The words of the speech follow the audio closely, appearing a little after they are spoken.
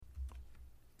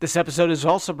This episode is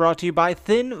also brought to you by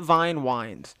Thin Vine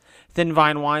Wines. Thin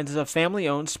Vine Wines is a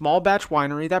family-owned small batch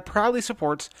winery that proudly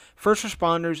supports first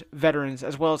responders, veterans,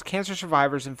 as well as cancer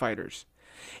survivors and fighters.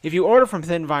 If you order from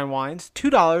Thin Vine Wines,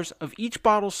 $2 of each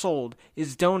bottle sold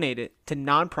is donated to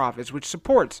nonprofits which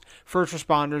supports first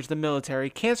responders, the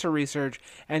military, cancer research,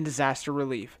 and disaster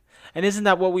relief. And isn't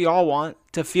that what we all want?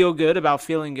 To feel good about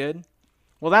feeling good?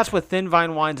 Well, that's what Thin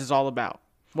Vine Wines is all about.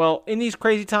 Well, in these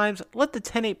crazy times, let the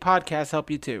 10-8 podcast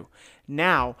help you too.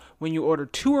 Now, when you order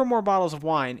 2 or more bottles of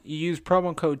wine, you use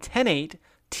promo code 10-8,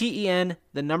 TEN,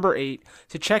 the number 8,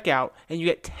 to check out, and you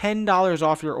get $10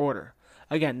 off your order.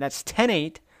 Again, that's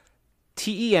 10-8,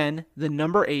 TEN, the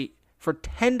number 8, for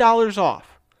 $10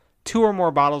 off 2 or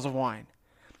more bottles of wine.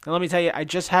 And let me tell you, I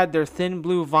just had their Thin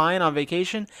Blue Vine on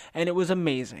vacation, and it was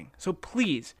amazing. So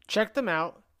please, check them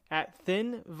out at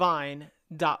thinvine.wine.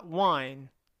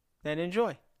 Then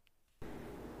enjoy.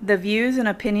 The views and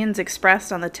opinions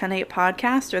expressed on the 10-8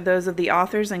 podcast are those of the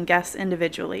authors and guests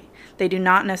individually. They do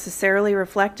not necessarily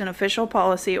reflect an official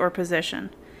policy or position.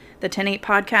 The 10-8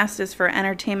 podcast is for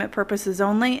entertainment purposes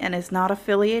only and is not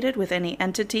affiliated with any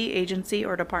entity, agency,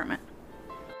 or department.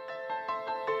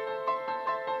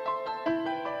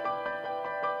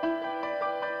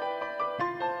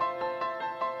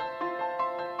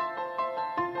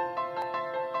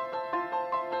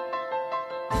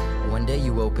 One day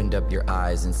you opened up your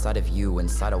eyes inside of you,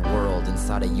 inside a world,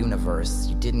 inside a universe.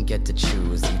 You didn't get to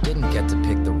choose, you didn't get to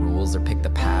pick the rules or pick the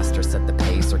past or set the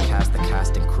pace or cast the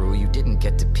cast and crew. You didn't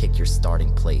get to pick your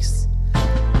starting place.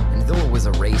 And though it was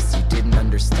a race you didn't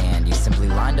understand, you simply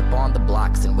lined up on the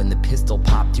blocks, and when the pistol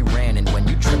popped you ran, and when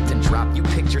you tripped and dropped you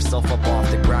picked yourself up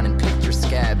off the ground and picked your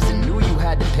scabs and knew you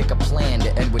had to pick a plan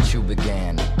to end what you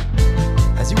began.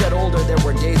 As you got older, there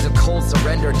were days of cold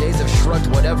surrender, days of shrugged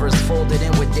whatever's folded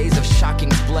in with days of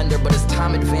shocking splendor. But as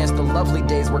time advanced, the lovely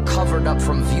days were covered up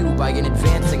from view by an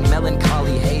advancing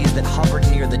melancholy haze that hovered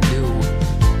near the dew.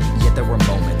 Yet there were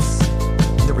moments.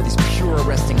 There were these pure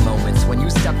arresting moments when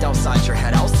you stepped outside your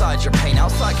head, outside your pain,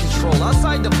 outside control,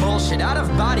 outside the bullshit, out of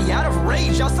body, out of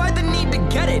rage, outside the need to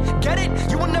get it. Get it?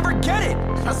 You will never get it.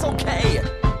 That's okay.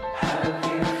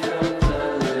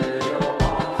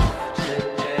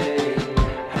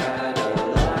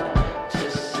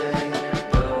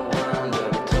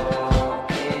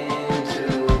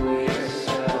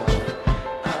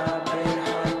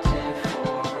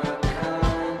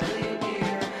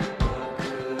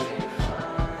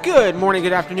 Good morning,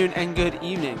 good afternoon, and good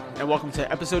evening, and welcome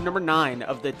to episode number 9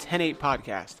 of the 10-8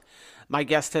 podcast. My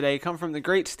guests today come from the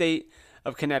great state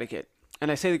of Connecticut.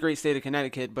 And I say the great state of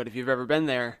Connecticut, but if you've ever been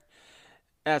there,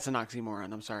 that's an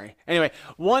oxymoron, I'm sorry. Anyway,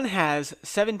 one has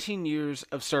 17 years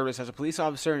of service as a police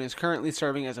officer and is currently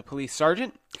serving as a police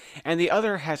sergeant, and the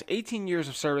other has 18 years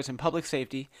of service in public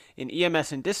safety, in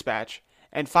EMS and dispatch,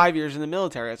 and 5 years in the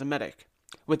military as a medic.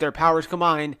 With their powers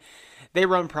combined, they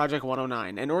run Project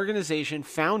 109, an organization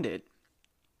founded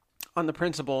on the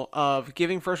principle of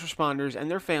giving first responders and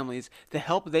their families the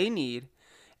help they need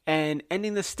and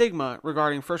ending the stigma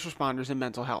regarding first responders and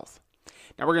mental health.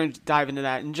 Now, we're going to dive into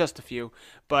that in just a few,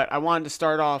 but I wanted to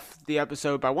start off the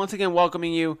episode by once again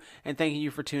welcoming you and thanking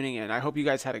you for tuning in. I hope you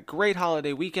guys had a great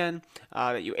holiday weekend,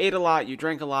 that you ate a lot, you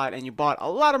drank a lot, and you bought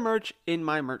a lot of merch in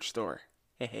my merch store.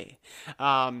 Hey.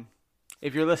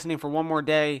 If you're listening for one more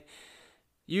day,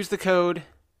 use the code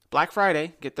Black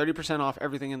Friday, get 30% off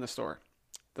everything in the store.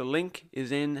 The link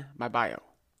is in my bio.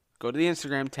 Go to the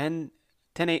Instagram,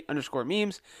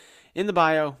 10-8_memes. In the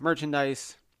bio,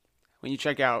 merchandise. When you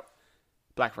check out,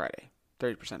 Black Friday,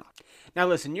 30% off. Now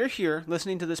listen, you're here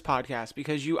listening to this podcast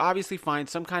because you obviously find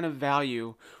some kind of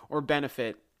value or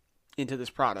benefit into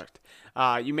this product.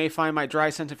 You may find my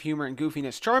dry sense of humor and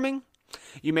goofiness charming.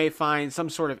 You may find some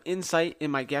sort of insight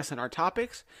in my guests and our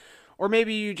topics. Or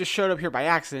maybe you just showed up here by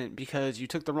accident because you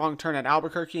took the wrong turn at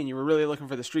Albuquerque and you were really looking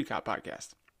for the Street Cop podcast.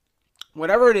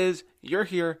 Whatever it is, you're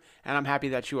here, and I'm happy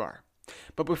that you are.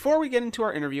 But before we get into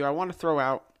our interview, I want to throw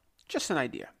out just an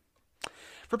idea.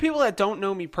 For people that don't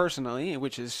know me personally,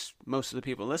 which is most of the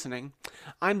people listening,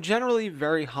 I'm generally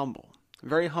very humble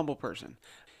person.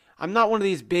 I'm not one of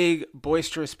these big,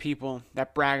 boisterous people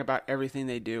that brag about everything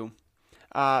they do.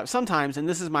 Sometimes, and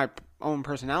this is my own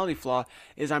personality flaw,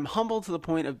 is I'm humble to the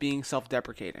point of being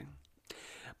self-deprecating.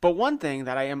 But one thing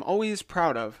that I am always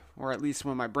proud of, or at least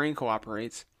when my brain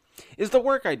cooperates, is the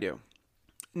work I do.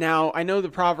 Now, I know the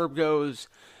proverb goes,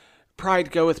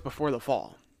 pride goeth before the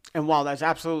fall. And while that's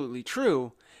absolutely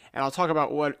true, and I'll talk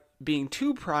about what being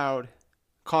too proud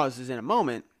causes in a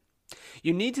moment,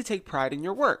 you need to take pride in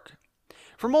your work.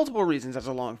 For multiple reasons as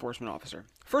a law enforcement officer.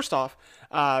 First off,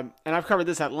 and I've covered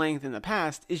this at length in the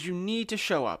past, is you need to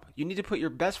show up. You need to put your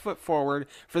best foot forward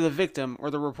for the victim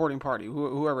or the reporting party,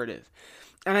 whoever it is.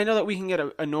 And I know that we can get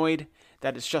annoyed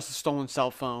that it's just a stolen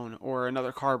cell phone or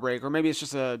another car break, or maybe it's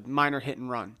just a minor hit and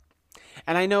run.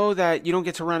 And I know that you don't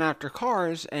get to run after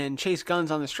cars and chase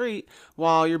guns on the street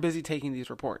while you're busy taking these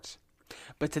reports.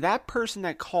 But to that person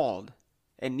that called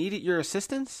and needed your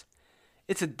assistance,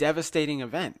 it's a devastating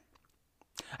event.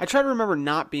 I try to remember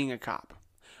not being a cop.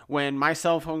 When my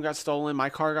cell phone got stolen, my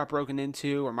car got broken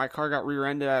into, or my car got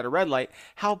rear-ended at a red light,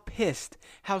 how pissed,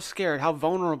 how scared, how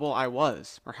vulnerable I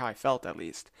was, or how I felt at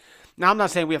least. Now, I'm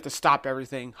not saying we have to stop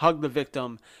everything, hug the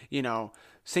victim,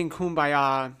 sing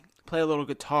Kumbaya, play a little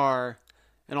guitar,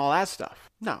 and all that stuff.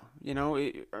 No,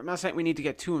 I'm not saying we need to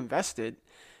get too invested.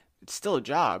 It's still a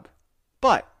job.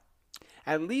 But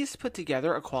at least put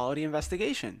together a quality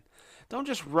investigation. Don't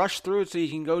just rush through it so you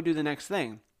can go do the next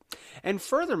thing. And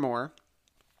furthermore,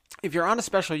 if you're on a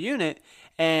special unit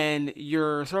and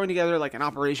you're throwing together like an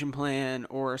operation plan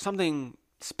or something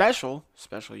special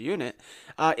unit,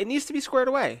 it needs to be squared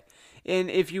away.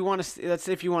 And if you want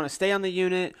to stay on the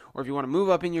unit, or if you want to move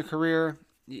up in your career,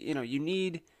 you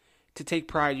need to take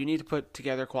pride. You need to put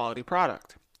together quality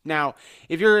product. Now,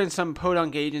 if you're in some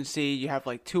podunk agency, you have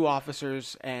like 2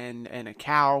 officers and a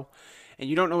cow, and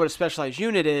you don't know what a specialized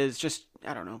unit is, just,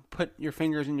 put your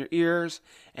fingers in your ears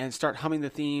and start humming the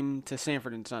theme to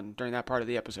Sanford and Son during that part of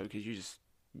the episode, because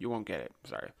you won't get it.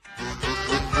 Sorry.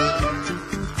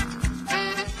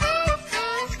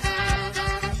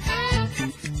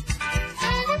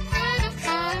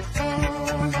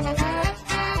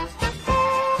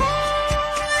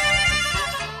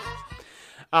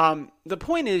 The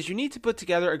point is, you need to put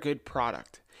together a good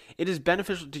product. It is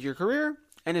beneficial to your career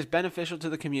and is beneficial to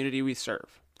the community we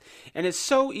serve. And it's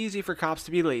so easy for cops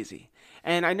to be lazy.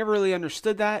 And I never really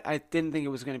understood that. I didn't think it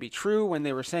was going to be true when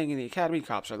they were saying in the academy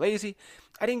cops are lazy.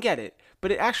 I didn't get it.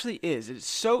 But it actually is. It's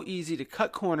so easy to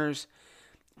cut corners,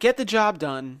 get the job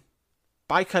done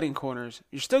by cutting corners.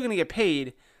 You're still going to get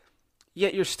paid,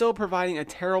 yet you're still providing a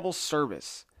terrible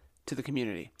service to the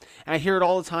community. And I hear it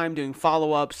all the time doing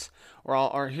follow-ups,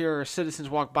 or hear citizens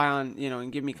walk by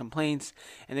and give me complaints,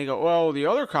 and they go, well, the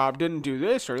other cop didn't do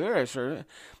this or this or that.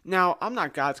 Now, I'm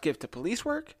not God's gift to police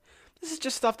work. This is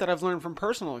just stuff that I've learned from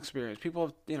personal experience.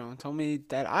 People have, told me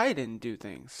that I didn't do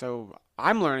things. So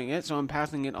I'm learning it, so I'm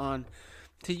passing it on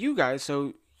to you guys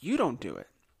so you don't do it.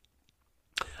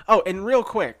 Oh, and real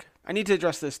quick, I need to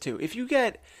address this too. If you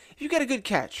get a good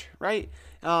catch, right?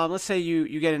 Let's say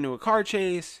you get into a car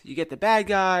chase, you get the bad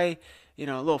guy, a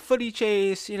little footy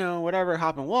chase, whatever,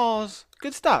 hopping walls,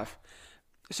 good stuff.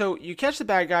 So you catch the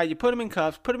bad guy, you put him in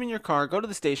cuffs, put him in your car, go to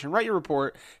the station, write your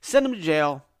report, send him to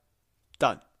jail,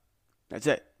 done. That's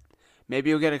it. Maybe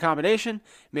you'll get accommodation,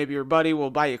 maybe your buddy will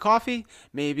buy you coffee,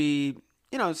 maybe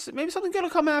something good will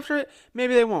come after it,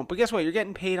 maybe they won't. But guess what? You're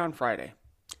getting paid on Friday.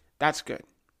 That's good.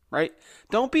 Right?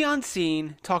 Don't be on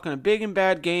scene talking a big and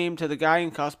bad game to the guy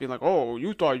in cuffs, being like, oh,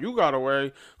 you thought you got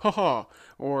away, haha,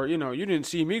 or, you didn't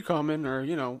see me coming, or,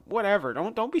 whatever.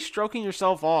 Don't be stroking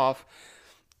yourself off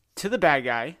to the bad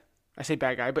guy. I say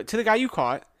bad guy, but to the guy you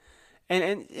caught,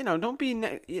 and don't be,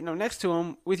 next to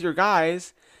him with your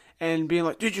guys and being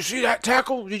like, did you see that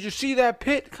tackle? Did you see that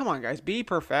pit? Come on, guys, be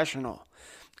professional.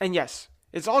 And yes,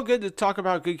 it's all good to talk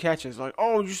about good catches. Like,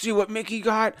 oh, you see what Mickey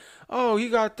got? Oh, he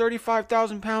got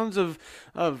 35,000 pounds of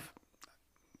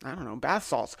bath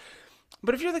salts.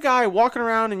 But if you're the guy walking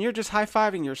around and you're just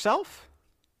high-fiving yourself,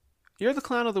 you're the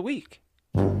clown of the week.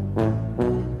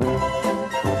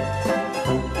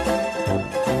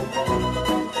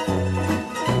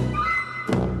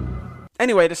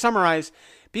 Anyway, to summarize,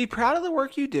 be proud of the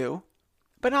work you do,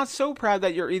 but not so proud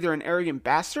that you're either an arrogant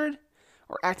bastard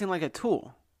or acting like a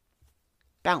tool.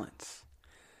 Balance.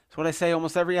 That's what I say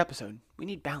almost every episode. We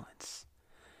need balance.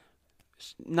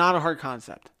 It's not a hard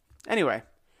concept. Anyway,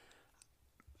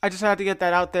 I just had to get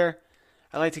that out there.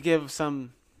 I like to give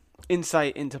some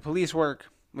insight into police work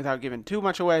without giving too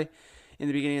much away in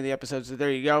the beginning of the episode. So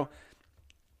there you go.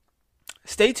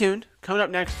 Stay tuned. Coming up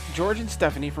next, George and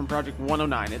Stephanie from Project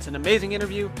 109. It's an amazing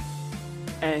interview,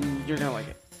 and you're going to like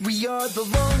it. We are the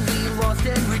lonely, lost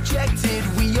and rejected.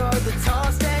 We are the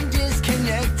tossed and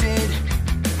disconnected.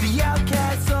 The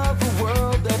outcasts of a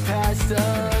world that passed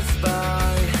us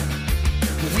by.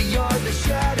 We are the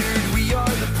shattered, we are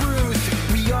the bruised,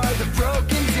 we are the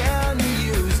broken down and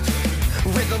used.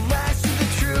 We're the last of the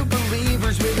true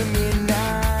believers, we're the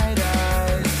midnight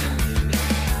eyes.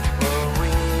 Or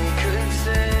we could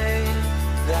say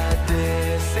that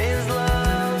this is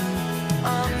love.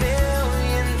 A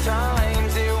million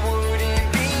times it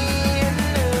wouldn't be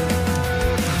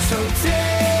enough. So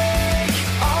take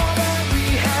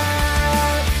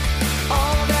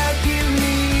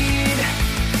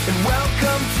And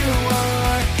welcome to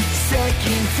our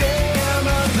second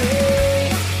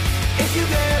family. If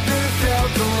you've ever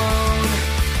felt alone,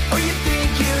 or you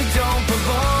think you don't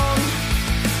belong,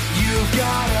 you've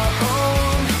got a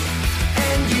home,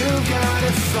 and you've got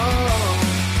a song.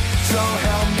 So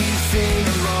help me sing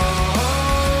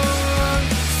along,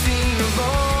 sing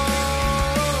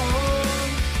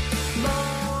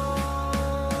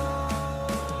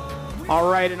along.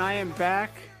 All right, and I am back,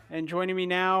 and joining me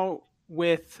now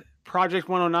with Project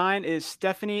 109 is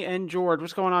Stephanie and George.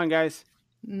 What's going on, guys?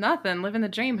 Nothing. Living the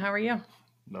dream. How are you?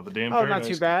 Another day in Oh, paradise.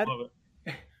 not too bad. Love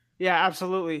it. Yeah,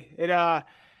 absolutely. It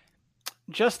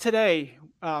just today,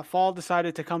 fall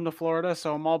decided to come to Florida,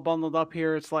 so I'm all bundled up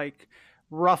here. It's like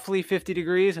roughly 50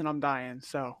 degrees, and I'm dying.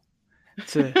 So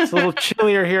it's a little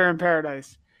chillier here in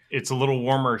paradise. It's a little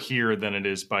warmer here than it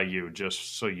is by you,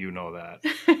 just so you know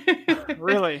that.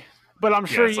 Really, but I'm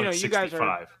Yeah, sure it's you like know you guys are.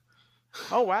 65.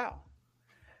 Oh wow.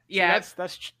 Yeah, So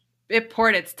that's it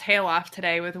poured its tail off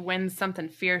today with winds something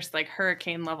fierce, like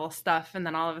hurricane level stuff, and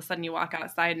then all of a sudden you walk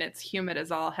outside and it's humid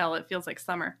as all hell. It feels like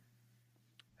summer.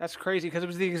 That's crazy because it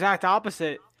was the exact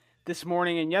opposite this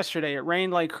morning and yesterday. It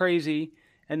rained like crazy,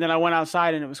 and then I went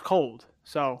outside and it was cold.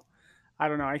 So I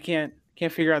don't know. I can't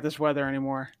figure out this weather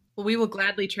anymore. Well, we will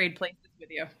gladly trade places with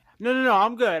you. No.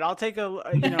 I'm good. I'll take a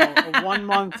 1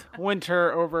 month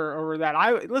winter over that.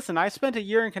 I spent a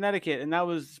year in Connecticut, and that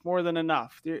was more than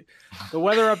enough. The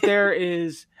weather up there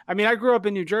is. I mean, I grew up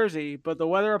in New Jersey, but the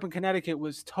weather up in Connecticut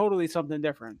was totally something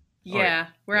different. Yeah,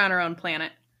 we're on our own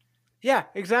planet. Yeah,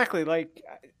 exactly. Like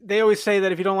they always say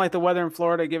that if you don't like the weather in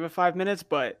Florida, give it 5 minutes.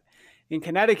 But in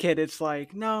Connecticut, it's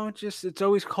like, no, it's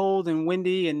always cold and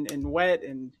windy and wet.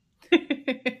 And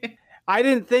I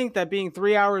didn't think that being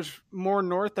 3 hours more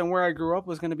north than where I grew up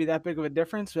was going to be that big of a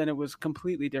difference. And it was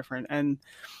completely different. And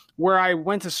where I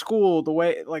went to school,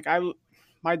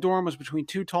 my dorm was between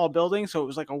two tall buildings. So it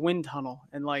was like a wind tunnel.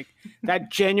 And like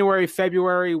that January,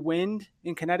 February wind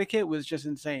in Connecticut was just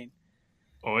insane.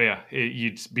 Oh, yeah.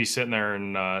 You'd be sitting there,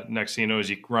 and next thing you know, as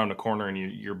you round a corner and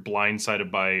you're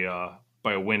blindsided by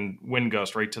a wind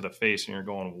gust right to the face, and you're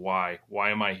going, why? Why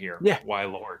am I here? Yeah. Why,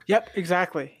 Lord? Yep,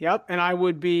 exactly. Yep. And I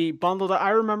would be bundled up. I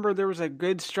remember there was a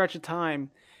good stretch of time,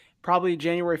 probably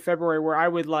January, February, where I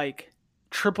would like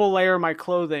triple layer my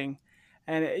clothing.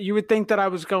 And you would think that I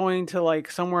was going to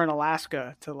like somewhere in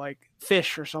Alaska to like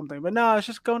fish or something. But no, I was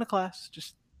just going to class.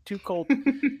 Just too cold.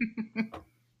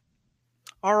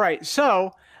 All right.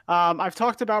 So I've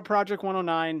talked about Project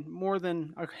 109 more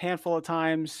than a handful of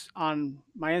times on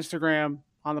my Instagram,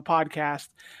 on the podcast.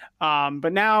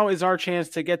 But now is our chance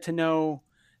to get to know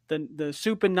the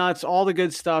soup and nuts, all the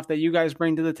good stuff that you guys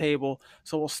bring to the table.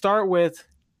 So we'll start with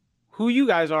who you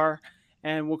guys are,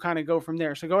 and we'll kind of go from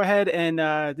there. So go ahead, and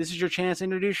this is your chance to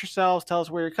introduce yourselves. Tell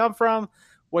us where you come from,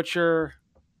 what your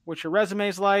resume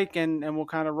is like, and we'll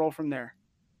kind of roll from there.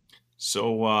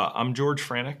 So I'm George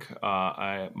Franek.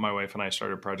 My wife and I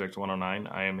started Project 109.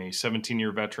 I am a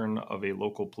 17-year veteran of a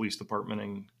local police department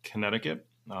in Connecticut.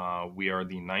 We are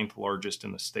the 9th largest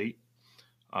in the state.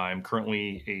 I'm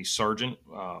currently a sergeant,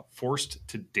 forced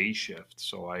to day shift,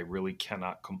 so I really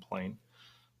cannot complain.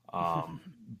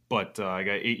 But I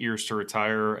got 8 years to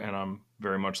retire, and I'm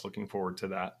very much looking forward to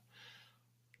that.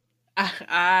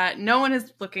 No one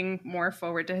is looking more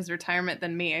forward to his retirement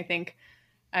than me. I think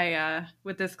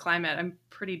with this climate, I'm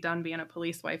pretty done being a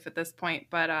police wife at this point.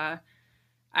 But I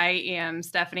am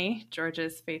Stephanie,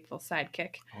 George's faithful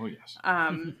sidekick. Oh, yes.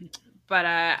 But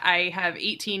I have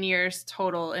 18 years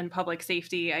total in public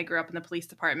safety. I grew up in the police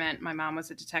department. My mom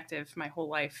was a detective my whole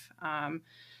life.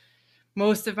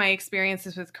 Most of my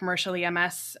experiences with commercial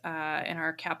EMS in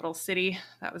our capital city.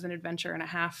 That was an adventure and a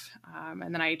half.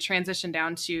 And then I transitioned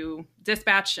down to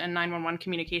dispatch and 911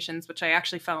 communications, which I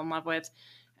actually fell in love with.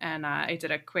 And I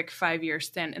did a quick 5-year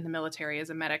stint in the military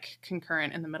as a medic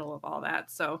concurrent in the middle of all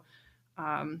that. So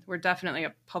we're definitely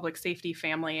a public safety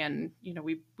family. And, you know,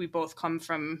 we both come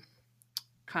from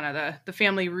kind of the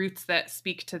family roots that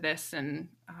speak to this and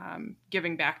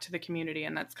giving back to the community.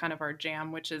 And that's kind of our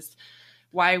jam, which is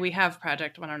why we have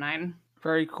Project 109.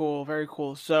 Very cool. Very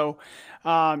cool. So,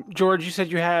 George, you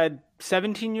said you had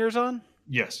 17 years on?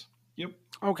 Yes. Yep.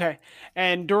 Okay.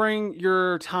 And during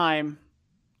your time,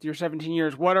 your 17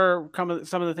 years, what are some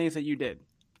of the things that you did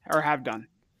or have done?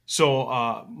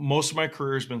 So most of my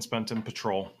career has been spent in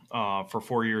patrol. For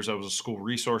 4 years, I was a school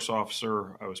resource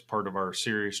officer. I was part of our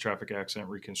serious traffic accident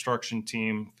reconstruction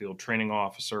team, field training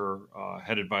officer,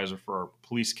 head advisor for our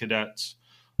police cadets.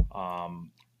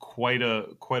 Quite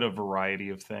a variety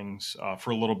of things.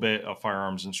 For a little bit, a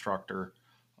firearms instructor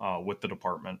with the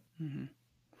department. Mm-hmm.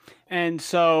 And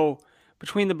so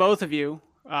between the both of you,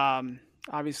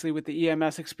 obviously with the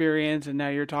EMS experience, and now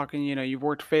you're talking, you've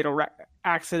worked fatal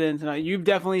accidents, and you've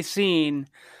definitely seen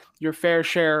your fair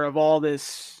share of all the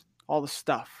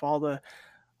stuff, all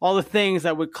the things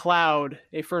that would cloud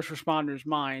a first responder's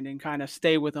mind and kind of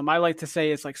stay with them. I like to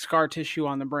say it's like scar tissue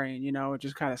on the brain, it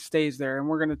just kind of stays there. And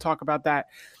we're going to talk about that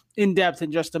in depth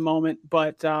in just a moment.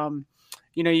 But,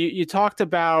 you talked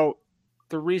about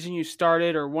the reason you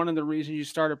started, or one of the reasons you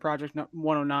started Project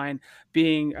 109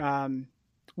 being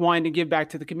wanting to give back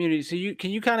to the community. So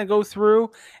can you kind of go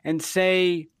through and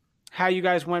say how you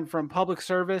guys went from public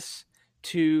service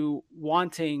to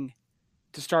wanting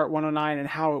to start 109 and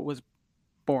how it was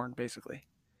born, basically?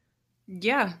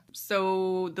 Yeah.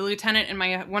 So the lieutenant in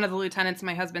one of the lieutenants in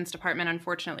my husband's department,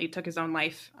 unfortunately, took his own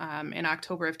life in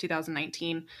October of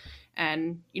 2019.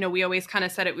 And, we always kind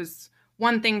of said it was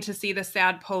one thing to see the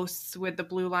sad posts with the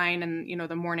blue line and,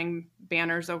 the mourning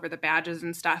banners over the badges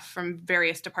and stuff from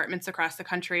various departments across the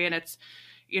country. And it's,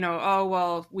 oh,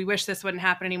 well, we wish this wouldn't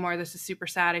happen anymore. This is super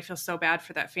sad. I feel so bad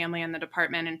for that family and the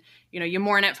department. And, you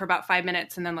mourn it for about 5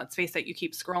 minutes, and then let's face it, you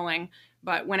keep scrolling.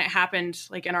 But when it happened,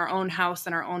 like in our own house,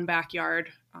 in our own backyard,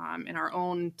 in our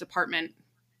own department,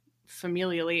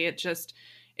 familially,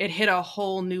 it hit a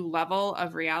whole new level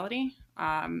of reality.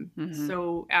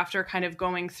 So after kind of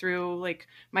going through, like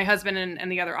my husband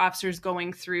and the other officers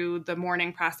going through the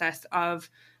mourning process of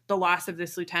the loss of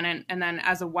this lieutenant, and then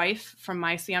as a wife, from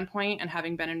my standpoint, and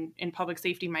having been in public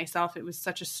safety myself, it was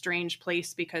such a strange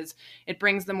place because it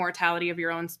brings the mortality of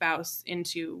your own spouse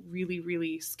into really,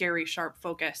 really scary, sharp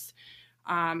focus.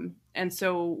 And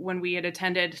so when we had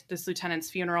attended this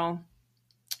lieutenant's funeral,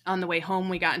 on the way home,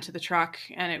 we got into the truck,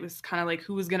 and it was kind of like,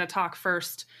 who was going to talk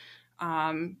first?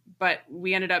 But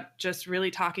we ended up just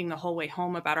really talking the whole way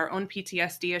home about our own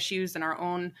PTSD issues and our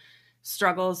own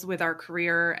struggles with our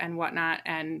career and whatnot.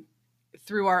 And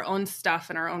through our own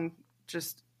stuff and our own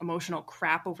just emotional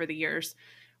crap over the years,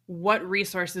 what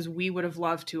resources we would have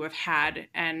loved to have had.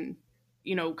 And,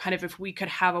 kind of if we could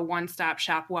have a one-stop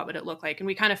shop, what would it look like? And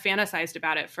we kind of fantasized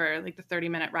about it for like the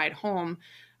 30-minute ride home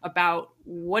about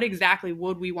what exactly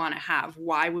would we want to have?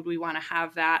 Why would we want to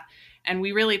have that? And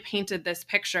we really painted this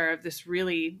picture of this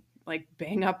really like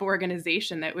bang up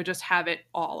organization that would just have it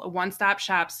all, a one-stop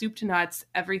shop, soup to nuts,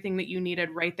 everything that you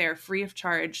needed right there, free of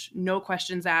charge, no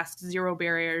questions asked, zero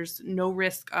barriers, no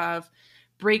risk of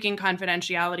breaking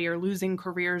confidentiality or losing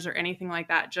careers or anything like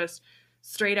that. Just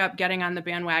straight up getting on the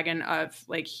bandwagon of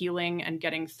like healing and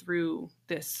getting through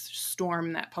this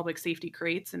storm that public safety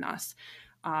creates in us.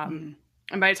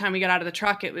 And by the time we got out of the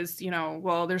truck, it was,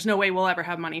 well, there's no way we'll ever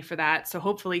have money for that. So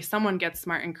hopefully someone gets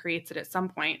smart and creates it at some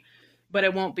point, but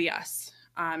it won't be us.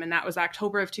 And that was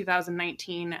October of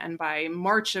 2019. And by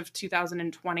March of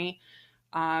 2020,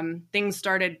 things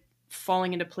started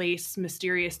falling into place.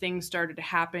 Mysterious things started to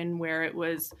happen where it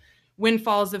was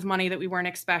windfalls of money that we weren't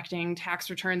expecting, tax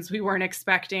returns we weren't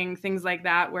expecting, things like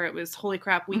that, where it was, holy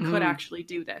crap, we could actually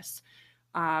do this.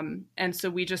 And so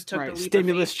we just took the leap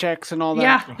stimulus checks and all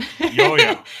that.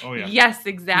 Yeah. Oh yeah. Yes,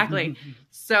 exactly.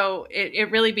 So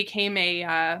it really became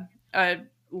a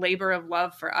labor of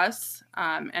love for us,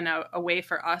 and a way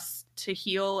for us to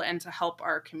heal and to help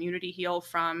our community heal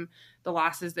from the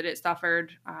losses that it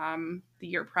suffered the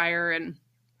year prior. And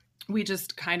we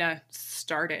just kind of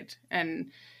started.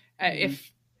 And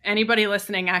if anybody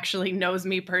listening actually knows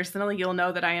me personally, you'll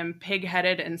know that I am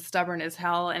pig-headed and stubborn as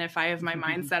hell. And if I have my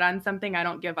mind set on something, I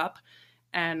don't give up.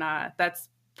 And that's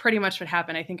pretty much what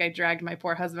happened. I think I dragged my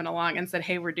poor husband along and said,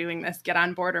 hey, we're doing this, get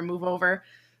on board or move over.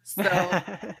 So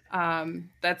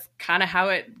that's kind of how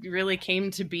it really came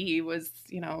to be, was,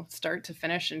 start to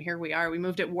finish. And here we are. We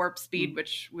moved at warp speed,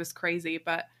 which was crazy,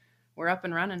 but we're up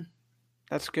and running.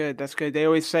 That's good. That's good. They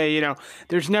always say,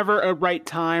 there's never a right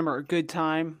time or a good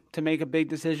time to make a big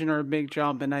decision or a big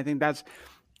jump. And I think that's,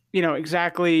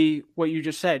 exactly what you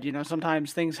just said.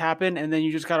 Sometimes things happen and then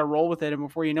you just got to roll with it. And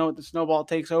before you know it, the snowball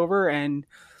takes over, and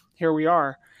here we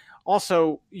are.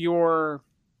 Also, the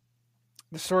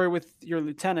story with your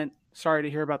lieutenant, sorry to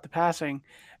hear about the passing,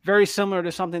 very similar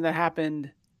to something that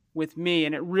happened with me.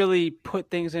 And it really put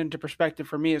things into perspective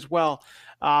for me as well.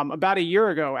 About a year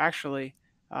ago, actually,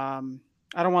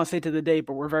 I don't want to say to the date,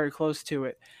 but we're very close to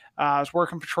it. I was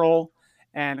working patrol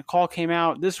and a call came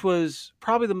out. This was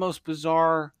probably the most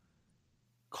bizarre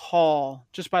call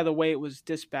just by the way it was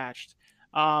dispatched.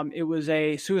 It was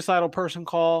a suicidal person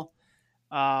call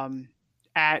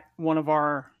at one of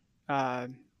our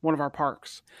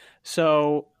parks.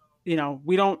 So,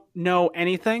 we don't know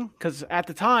anything because at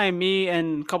the time, me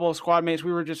and a couple of squad mates,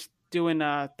 we were just doing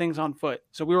things on foot.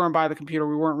 So we weren't by the computer.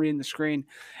 We weren't reading the screen.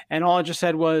 And all it just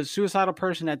said was suicidal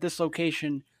person at this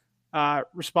location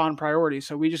respond priority.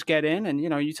 So we just get in and,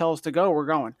 you tell us to go, we're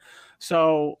going.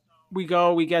 So we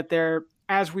go, we get there.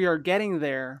 As we are getting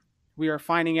there, we are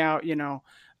finding out,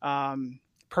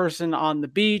 person on the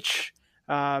beach,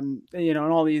 and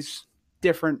all these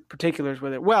different particulars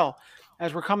with it. Well,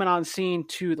 as we're coming on scene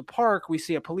to the park, we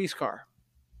see a police car.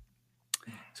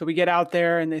 So we get out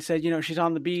there and they said, she's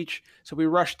on the beach. So we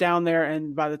rush down there.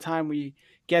 And by the time we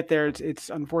get there, it's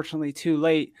unfortunately too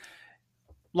late.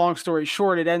 Long story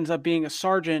short, it ends up being a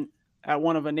sergeant at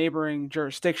one of the neighboring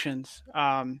jurisdictions.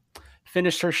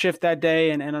 Finished her shift that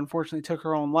day and unfortunately took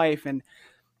her own life. And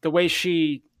the way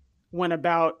she went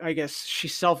about, I guess she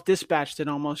self-dispatched it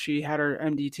almost. She had her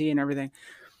MDT and everything.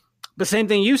 The same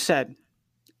thing you said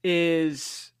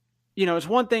is, it's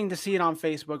one thing to see it on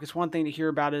Facebook. It's one thing to hear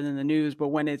about it in the news, but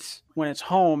when it's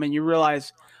home and you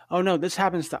realize, oh no, this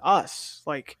happens to us.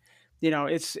 Like,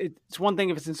 it's one thing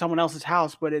if it's in someone else's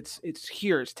house, but it's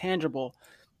here, it's tangible,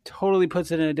 totally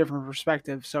puts it in a different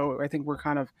perspective. So I think we're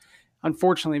kind of,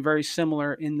 unfortunately, very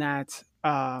similar in that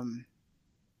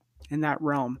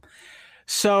realm.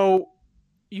 So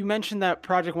you mentioned that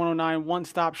Project 109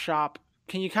 one-stop shop.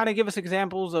 Can you kind of give us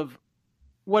examples of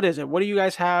what is it? What do you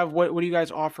guys have? What do you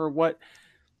guys offer? What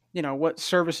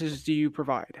services do you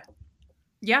provide?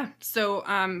 Yeah. So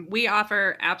we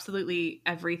offer absolutely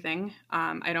everything.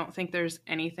 I don't think there's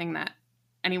anything that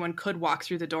anyone could walk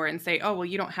through the door and say, oh, well,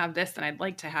 you don't have this and I'd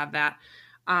like to have that.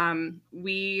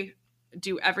 We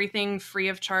do everything free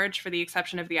of charge for the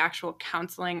exception of the actual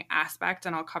counseling aspect.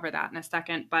 And I'll cover that in a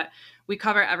second, but we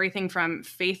cover everything from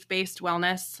faith-based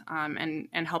wellness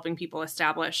and helping people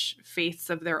establish faiths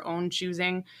of their own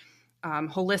choosing,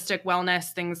 holistic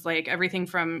wellness, things like everything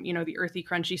from, the earthy,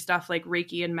 crunchy stuff like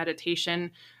Reiki and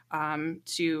meditation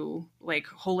to like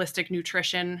holistic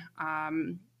nutrition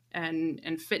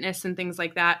and fitness and things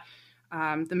like that.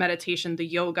 The meditation, the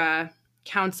yoga,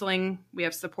 counseling. We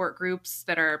have support groups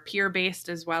that are peer-based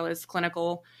as well as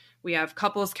clinical. We have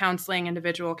couples counseling,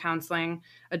 individual counseling,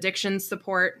 addiction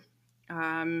support,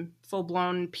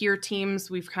 full-blown peer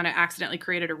teams. We've kind of accidentally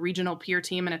created a regional peer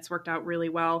team and it's worked out really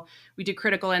well. We do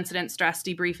critical incident stress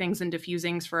debriefings and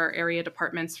diffusings for our area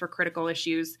departments for critical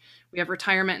issues. We have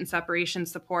retirement and separation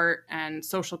support and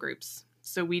social groups.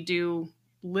 So we do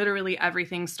literally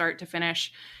everything start to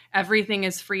finish. Everything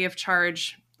is free of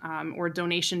charge. Or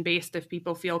donation-based if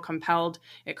people feel compelled.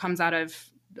 It comes out of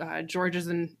George's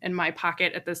and my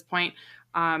pocket at this point.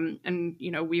 And,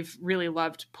 we've really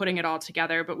loved putting it all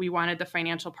together, but we wanted the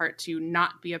financial part to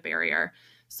not be a barrier.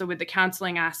 So with the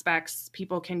counseling aspects,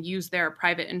 people can use their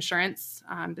private insurance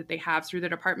that they have through the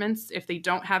departments. If they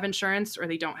don't have insurance or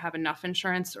they don't have enough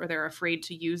insurance or they're afraid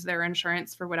to use their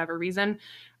insurance for whatever reason,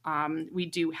 we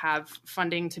do have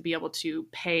funding to be able to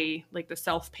pay like the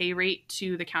self-pay rate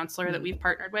to the counselor that we've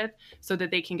partnered with so that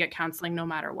they can get counseling no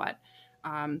matter what.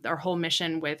 Our whole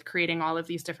mission with creating all of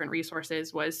these different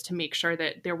resources was to make sure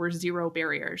that there were zero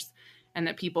barriers and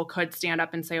that people could stand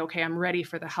up and say, okay, I'm ready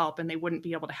for the help, and they wouldn't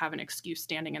be able to have an excuse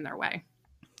standing in their way.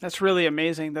 That's really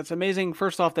amazing. That's amazing,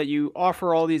 first off, that you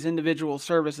offer all these individual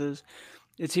services.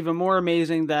 It's even more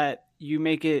amazing that you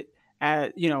make it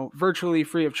at, virtually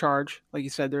free of charge. Like you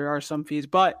said, there are some fees,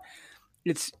 but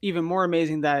it's even more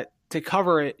amazing that to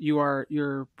cover it,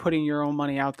 you're putting your own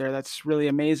money out there. That's really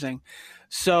amazing.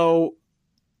 So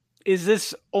is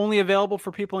this only available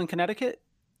for people in Connecticut?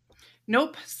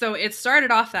 Nope. So it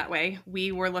started off that way.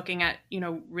 We were looking at,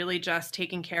 really just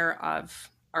taking care of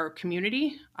our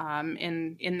community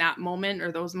in that moment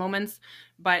or those moments.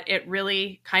 But it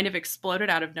really kind of exploded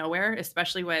out of nowhere,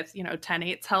 especially with,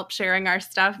 10-8's help sharing our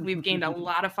stuff. We've gained a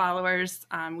lot of followers.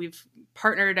 We've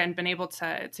partnered and been able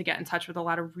to get in touch with a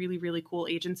lot of really, really cool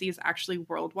agencies, actually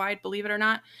worldwide, believe it or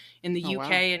not, in the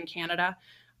UK and Canada.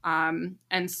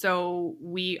 And so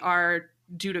we are,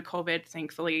 due to COVID,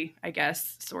 thankfully, I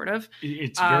guess, sort of.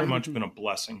 It's very much been a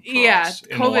blessing for us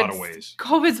in a lot of ways.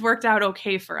 COVID's worked out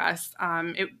okay for us.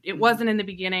 It wasn't in the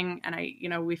beginning,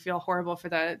 and we feel horrible for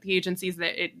the agencies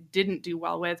that it didn't do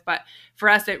well with. But for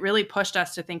us, it really pushed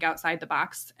us to think outside the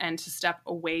box and to step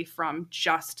away from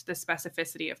just the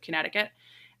specificity of Connecticut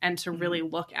and to really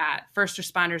look at first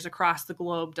responders across the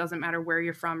globe. Doesn't matter where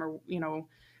you're from or,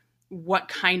 what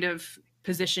kind of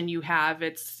position you have.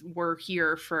 We're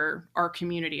here for our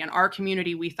community, and our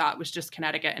community we thought was just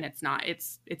Connecticut, and it's not.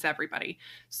 It's everybody.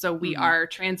 So we are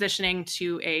transitioning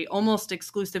to a almost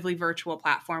exclusively virtual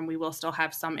platform. We will still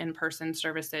have some in-person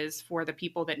services for the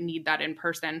people that need that in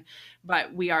person,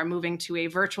 but we are moving to a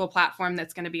virtual platform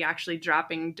that's going to be actually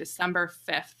dropping December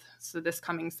 5th. So this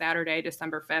coming Saturday,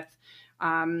 December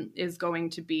 5th, is going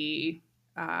to be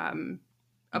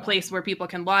a place where people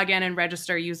can log in and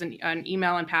register, use an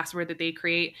email and password that they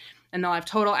create, and they'll have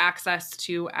total access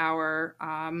to our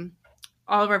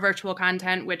all of our virtual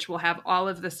content, which will have all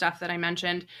of the stuff that I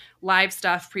mentioned, live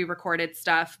stuff, pre-recorded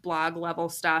stuff, blog level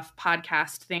stuff,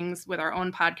 podcast things with our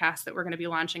own podcast that we're going to be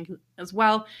launching as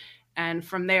well. And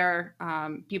from there,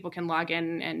 people can log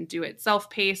in and do it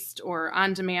self-paced or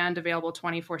on demand, available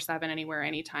 24/7, anywhere,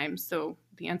 anytime. So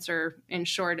the answer in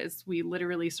short is we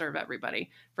literally serve everybody,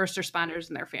 first responders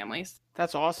and their families.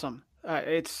 That's awesome.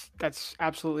 That's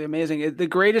absolutely amazing. The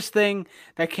greatest thing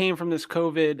that came from this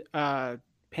COVID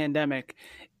pandemic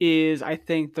is, I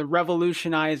think, the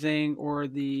revolutionizing, or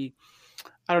I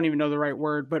don't even know the right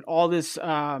word, but all this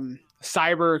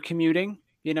cyber commuting,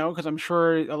 because I'm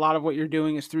sure a lot of what you're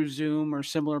doing is through Zoom or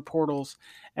similar portals.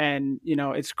 And,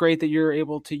 it's great that you're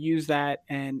able to use that.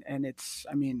 And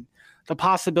the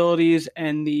possibilities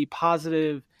and the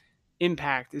positive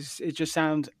impact it just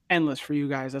sounds endless for you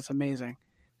guys. That's amazing.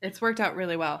 It's worked out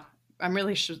really well. I'm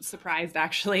really surprised,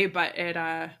 actually, but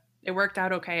it worked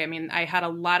out okay. I mean, I had a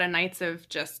lot of nights of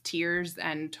just tears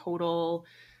and total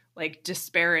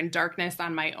despair and darkness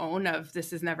on my own of,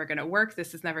 this is never going to work.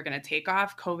 This is never going to take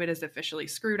off. COVID has officially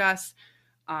screwed us.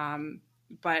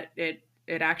 But it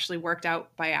actually worked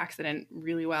out by accident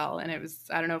really well. And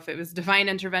I don't know if it was divine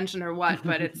intervention or what,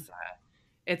 but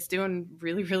it's doing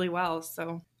really, really well.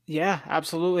 So yeah,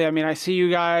 absolutely. I mean, I see you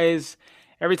guys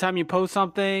every time you post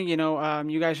something,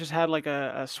 you guys just had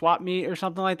a swap meet or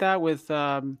something like that with,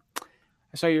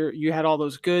 I saw you had all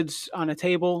those goods on a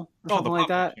table or something like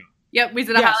that. Yep, we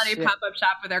did a holiday pop-up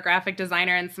shop with our graphic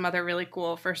designer and some other really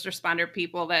cool first responder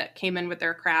people that came in with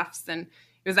their crafts, and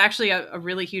it was actually a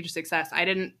really huge success.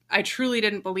 I truly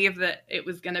didn't believe that it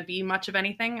was going to be much of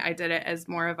anything. I did it as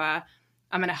more of I'm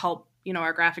going to help,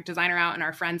 our graphic designer out and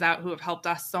our friends out who have helped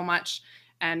us so much,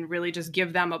 and really just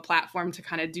give them a platform to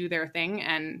kind of do their thing.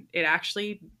 And it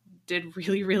actually did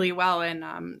really, really well.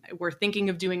 And we're thinking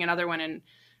of doing another one in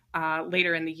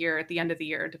later in the year, at the end of the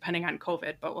year, depending on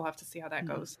COVID, but we'll have to see how that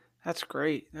goes. That's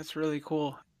great. That's really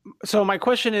cool. So my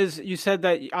question is, you said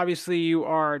that obviously you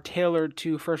are tailored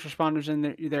to first responders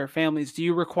and their families. Do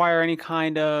you require any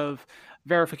kind of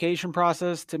verification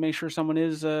process to make sure someone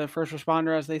is a first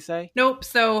responder, as they say? Nope.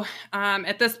 So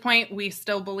at this point, we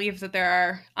still believe that there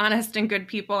are honest and good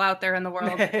people out there in the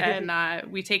world,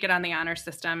 and we take it on the honor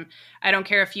system. I don't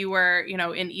care if you were, in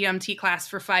EMT class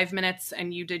for 5 minutes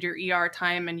and you did your ER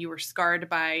time and you were scarred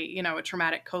by, a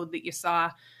traumatic code that you saw,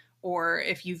 or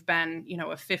if you've been,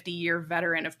 a 50-year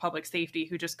veteran of public safety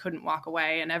who just couldn't walk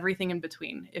away, and everything in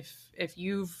between. If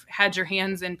you've had your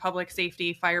hands in public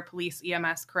safety, fire, police,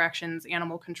 EMS, corrections,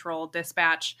 animal control,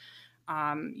 dispatch,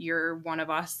 you're one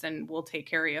of us, and we'll take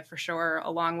care of you for sure,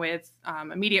 along with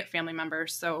immediate family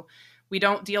members. So we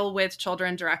don't deal with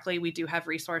children directly. We do have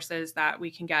resources that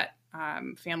we can get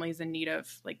families in need of,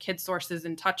 like Kid Sources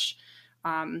in Touch,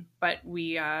 but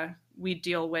we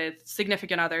deal with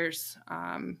significant others,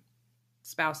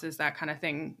 spouses, that kind of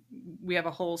thing. We have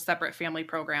a whole separate family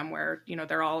program where,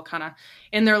 they're all kind of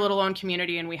in their little own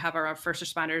community, and we have our first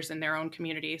responders in their own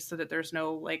community, so that there's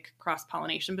no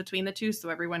cross-pollination between the two. So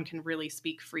everyone can really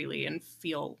speak freely and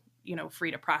feel, free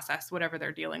to process whatever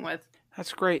they're dealing with.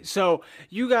 That's great. So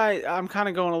you guys, I'm kind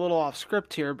of going a little off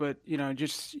script here, but,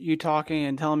 just you talking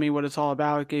and telling me what it's all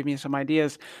about gave me some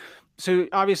ideas. So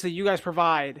obviously you guys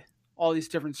provide all these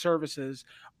different services.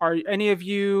 Are any of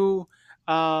you,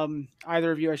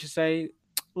 either of you, I should say,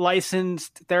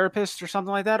 licensed therapists or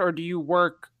something like that? Or do you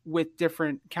work with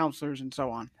different counselors and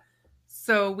so on?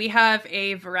 So we have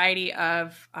a variety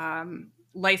of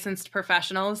licensed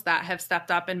professionals that have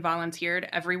stepped up and volunteered.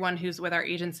 Everyone who's with our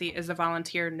agency is a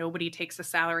volunteer. Nobody takes a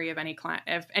salary of any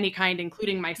kind,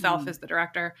 including myself as the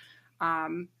director.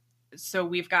 So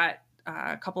we've got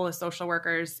a couple of social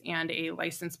workers and a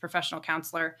licensed professional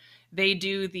counselor. They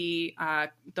do the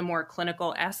more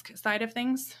clinical-esque side of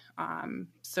things.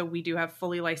 So we do have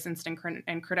fully licensed and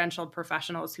credentialed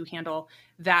professionals who handle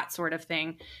that sort of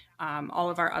thing.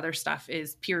 All of our other stuff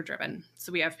is peer-driven.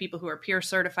 So we have people who are peer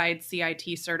certified,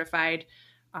 CIT certified,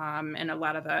 and a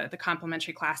lot of the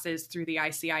complementary classes through the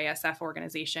ICISF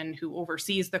organization, who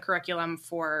oversees the curriculum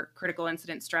for critical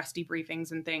incident stress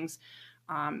debriefings and things.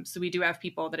 So we do have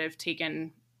people that have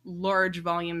taken large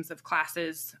volumes of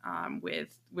classes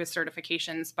with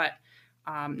certifications, but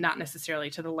not necessarily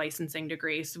to the licensing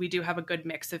degree. So we do have a good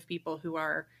mix of people who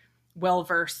are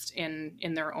well-versed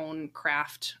in their own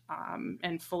craft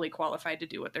and fully qualified to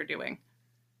do what they're doing.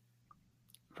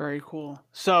 Very cool.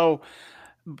 So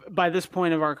by this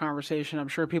point of our conversation, I'm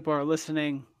sure people are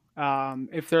listening.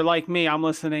 If they're like me, I'm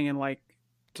listening and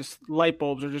just light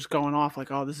bulbs are just going off,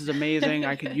 oh, this is amazing.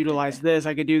 I could utilize this.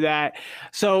 I could do that.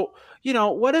 So,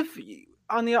 what if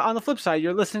on the flip side,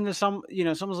 you're listening to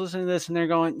someone's listening to this and they're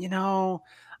going,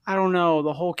 I don't know,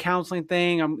 the whole counseling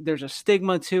thing, there's a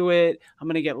stigma to it. I'm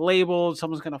going to get labeled.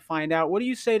 Someone's going to find out. What do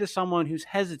you say to someone who's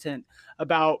hesitant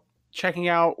about checking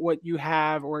out what you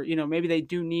have, or, maybe they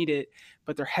do need it,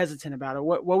 but they're hesitant about it?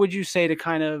 What would you say to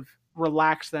kind of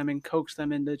relax them and coax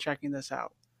them into checking this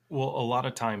out? Well, a lot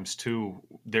of times too,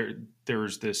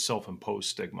 there's this self-imposed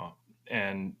stigma,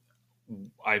 and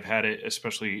I've had it,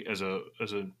 especially as a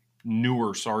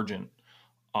newer sergeant.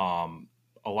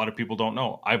 A lot of people don't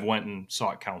know. I've went and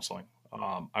sought counseling.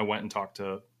 I went and talked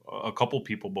to a couple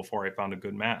people before I found a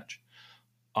good match.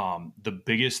 The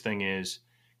biggest thing is,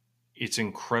 it's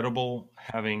incredible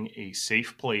having a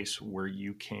safe place where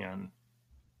you can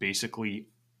basically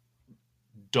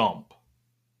dump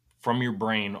from your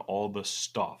brain all the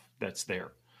stuff that's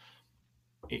there,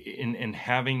 and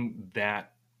having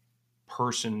that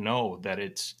person know that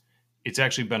it's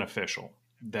actually beneficial,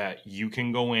 that you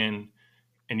can go in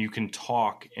and you can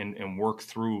talk and work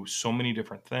through so many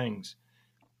different things,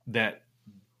 that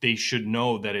they should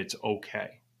know that it's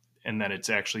okay and that it's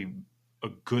actually a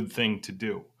good thing to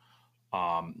do.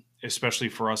 Especially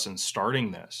for us in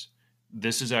starting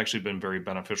this has actually been very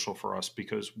beneficial for us,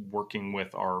 because working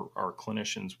with our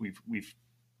clinicians, we've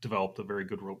developed a very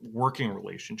good working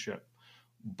relationship.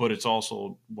 But it's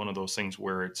also one of those things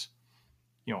where it's,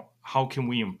 how can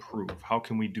we improve? How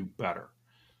can we do better?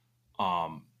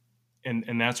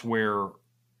 And that's where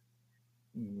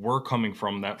we're coming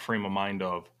from, that frame of mind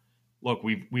of, look,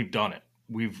 we've done it.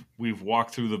 We've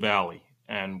walked through the valley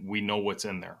and we know what's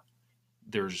in there.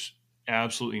 There's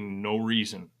absolutely no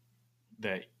reason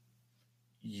that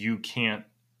you can't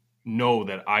know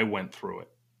that I went through it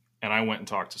and I went and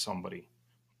talked to somebody.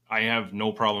 I have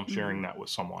no problem sharing that with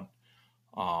someone.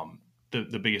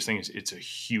 The biggest thing is, it's a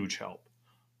huge help.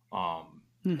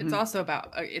 It's also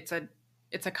about, it's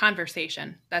a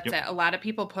conversation. That's it. A lot of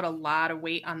people put a lot of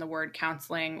weight on the word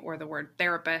counseling or the word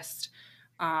therapist,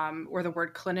 or the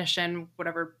word clinician,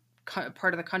 whatever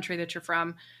part of the country that you're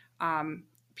from.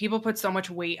 People put so much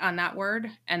weight on that word,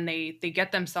 and they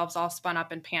get themselves all spun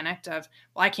up and panicked of,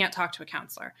 well, I can't talk to a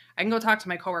counselor. I can go talk to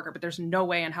my coworker, but there's no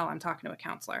way in hell I'm talking to a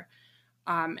counselor.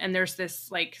 And there's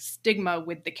this like stigma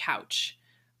with the couch,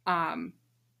 in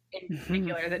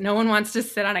particular, that no one wants to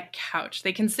sit on a couch.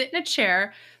 They can sit in a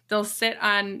chair. They'll sit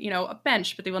on, a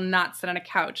bench, but they will not sit on a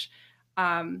couch.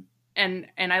 And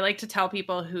I like to tell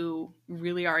people who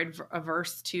really are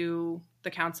averse to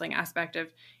the counseling aspect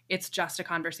of, it's just a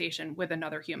conversation with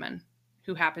another human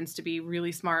who happens to be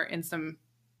really smart in some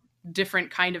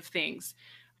different kind of things.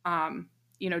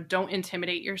 Don't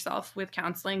intimidate yourself with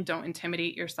counseling. Don't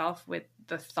intimidate yourself with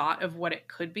the thought of what it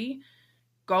could be.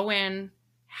 Go in,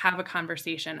 have a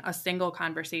conversation, a single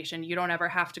conversation. You don't ever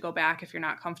have to go back if you're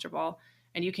not comfortable,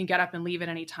 and you can get up and leave at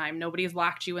any time. Nobody's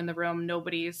locked you in the room.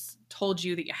 Nobody's told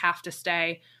you that you have to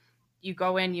stay. You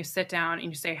go in, you sit down, and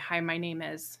you say, hi, my name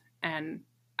is, and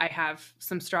I have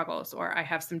some struggles, or I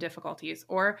have some difficulties,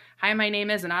 or hi, my name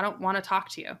is, and I don't want to talk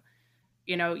to you.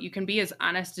 You can be as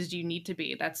honest as you need to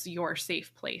be. That's your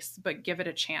safe place, but give it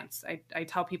a chance. I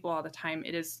tell people all the time,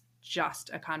 it is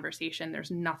just a conversation. There's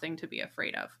nothing to be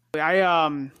afraid of. I,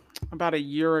 about a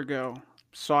year ago,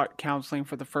 sought counseling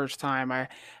for the first time.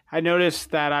 I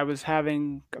noticed that I was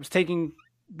taking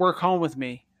work home with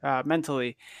me,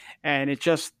 mentally, and it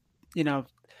just,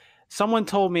 someone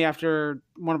told me after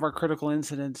one of our critical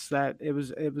incidents that it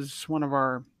was one of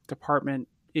our department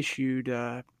issued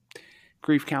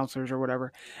grief counselors or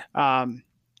whatever.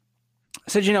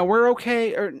 Said, we're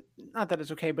okay, or not that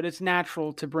it's okay, but it's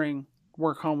natural to bring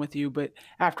work home with you, but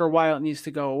after a while it needs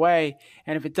to go away,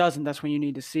 and if it doesn't, that's when you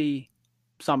need to see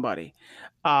somebody.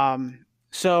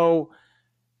 So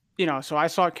I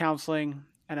sought counseling,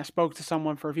 and I spoke to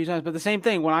someone for a few times, but the same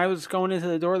thing, when I was going into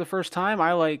the door the first time,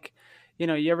 I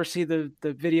you ever see the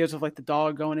videos of like the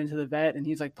dog going into the vet and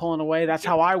he's like pulling away? That's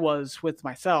how I was with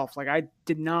myself. Like, I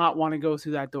did not want to go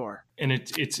through that door. And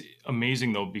it's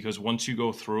amazing though, because once you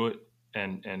go through it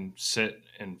and sit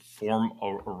and form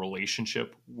a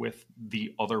relationship with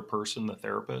the other person, the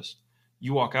therapist,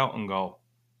 you walk out and go,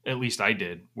 at least I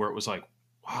did, where it was like,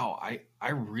 wow, I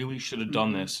really should have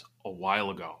done this a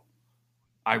while ago.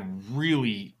 I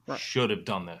really should have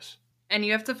done this. And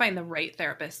you have to find the right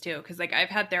therapist too. Cause like I've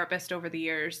had therapists over the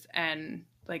years, and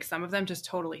like some of them just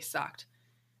totally sucked.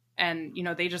 And,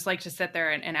 they just like to sit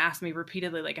there and ask me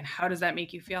repeatedly, like, and how does that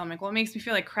make you feel? I'm like, well, it makes me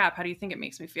feel like crap. How do you think it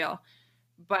makes me feel?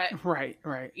 But, right.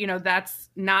 That's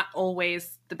not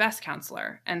always the best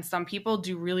counselor. And some people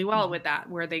do really well with that,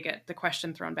 where they get the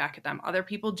question thrown back at them. Other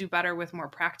people do better with more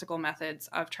practical methods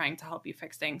of trying to help you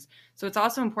fix things. So it's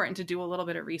also important to do a little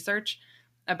bit of research.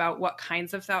 about what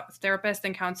kinds of therapists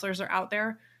and counselors are out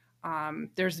there.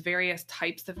 There's various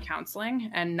types of counseling,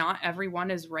 and not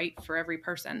everyone is right for every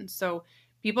person. So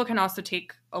people can also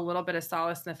take a little bit of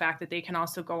solace in the fact that they can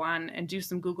also go on and do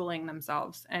some Googling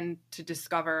themselves and to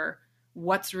discover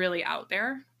what's really out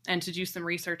there, and to do some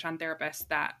research on therapists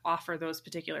that offer those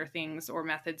particular things or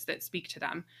methods that speak to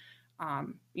them.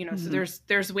 So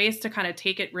there's ways to kind of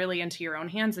take it really into your own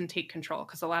hands and take control.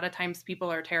 Because a lot of times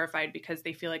people are terrified because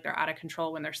they feel like they're out of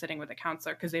control when they're sitting with a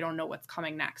counselor because they don't know what's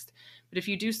coming next. But if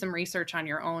you do some research on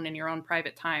your own in your own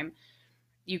private time,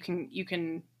 you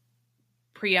can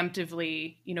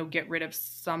preemptively, get rid of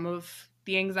some of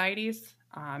the anxieties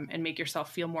and make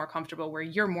yourself feel more comfortable where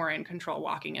you're more in control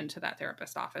walking into that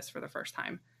therapist office for the first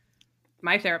time.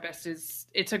 My therapist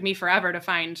it took me forever to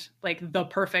find like the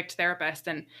perfect therapist.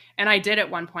 And I did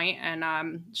at one point,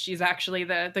 and she's actually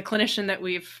the clinician that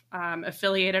we've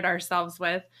affiliated ourselves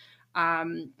with.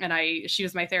 She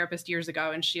was my therapist years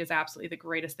ago, and she is absolutely the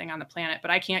greatest thing on the planet,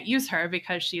 but I can't use her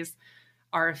because she's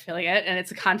our affiliate and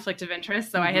it's a conflict of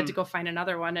interest. So I had to go find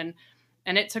another one.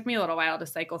 And it took me a little while to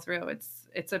cycle through.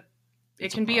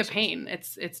 It can be a pain.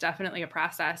 It's definitely a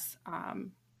process.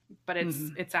 But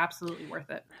it's absolutely worth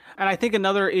it. And I think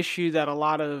another issue that a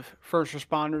lot of first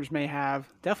responders may have,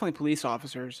 definitely police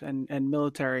officers and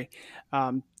military,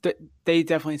 they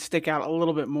definitely stick out a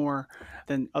little bit more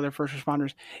than other first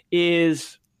responders,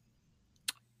 is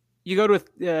you go to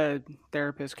a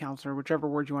therapist, counselor, whichever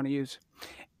word you want to use,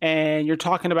 and you're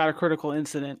talking about a critical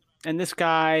incident, and this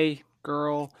guy,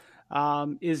 girl,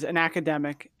 is an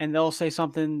academic, and they'll say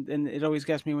something, and it always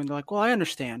gets me when they're like, well, I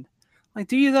understand. Like,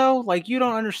 do you though? Like, you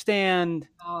don't understand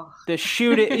the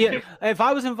shooting. Yeah, if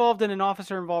I was involved in an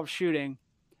officer-involved shooting,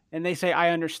 and they say, I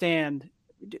understand,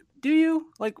 do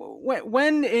you? Like,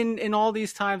 when in all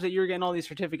these times that you're getting all these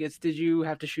certificates, did you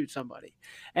have to shoot somebody?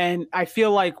 And I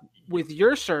feel like with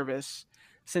your service,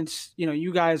 since,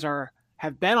 you guys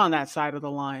have been on that side of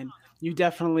the line, you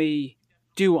definitely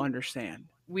do understand.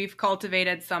 We've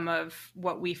cultivated some of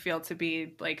what we feel to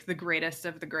be like the greatest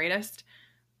of the greatest,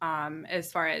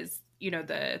 as far as,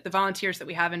 the volunteers that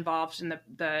we have involved and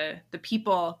the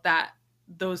people that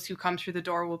those who come through the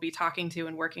door will be talking to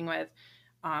and working with.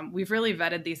 We've really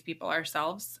vetted these people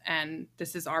ourselves, and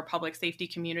this is our public safety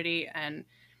community. And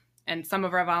some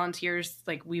of our volunteers,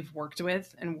 like, we've worked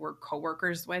with and we're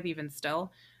coworkers with even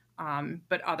still.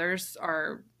 But others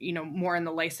are, more in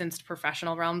the licensed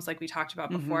professional realms, like we talked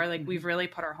about before. Like, we've really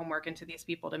put our homework into these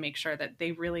people to make sure that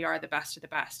they really are the best of the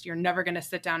best. You're never going to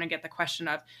sit down and get the question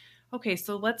of, okay,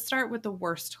 so let's start with the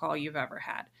worst call you've ever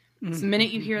had. So the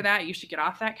minute you hear that, you should get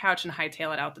off that couch and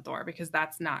hightail it out the door, because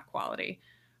that's not quality.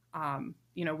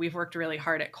 We've worked really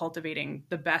hard at cultivating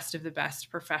the best of the best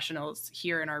professionals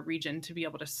here in our region to be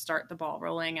able to start the ball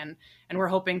rolling. And we're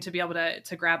hoping to be able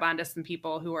to grab onto some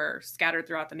people who are scattered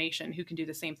throughout the nation who can do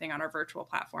the same thing on our virtual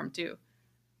platform too.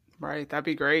 Right. That'd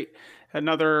be great.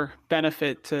 Another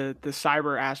benefit to the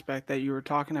cyber aspect that you were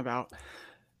talking about.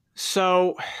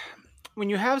 So when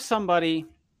you have somebody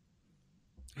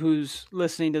who's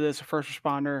listening to this, a first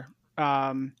responder,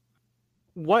 at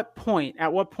what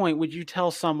point would you tell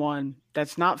someone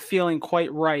that's not feeling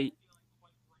quite right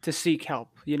to seek help?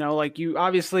 Like, you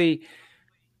obviously,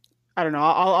 I don't know,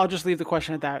 I'll just leave the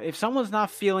question at that. If someone's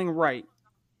not feeling right,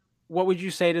 what would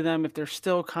you say to them if they're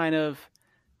still kind of,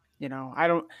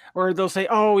 or they'll say,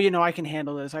 oh, I can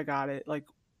handle this, I got it. Like,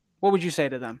 what would you say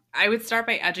to them? I would start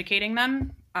by educating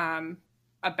them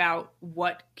about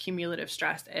what cumulative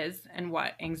stress is and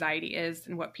what anxiety is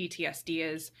and what PTSD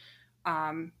is.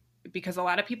 Because a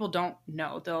lot of people don't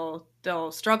know.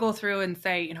 They'll struggle through and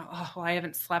say, oh, well, I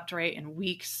haven't slept right in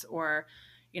weeks, or,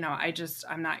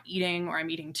 I'm not eating, or I'm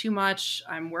eating too much.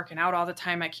 I'm working out all the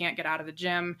time. I can't get out of the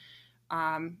gym.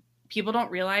 People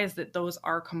don't realize that those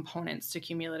are components to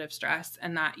cumulative stress,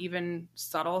 and that even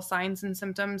subtle signs and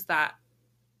symptoms that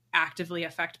actively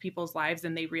affect people's lives,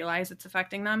 and they realize it's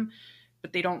affecting them,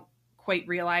 but they don't quite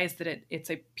realize that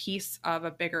it's a piece of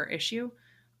a bigger issue.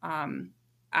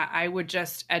 I would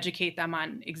just educate them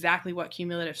on exactly what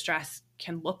cumulative stress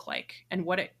can look like, and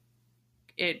what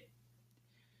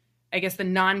I guess the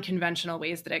non-conventional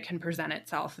ways that it can present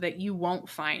itself that you won't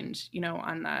find,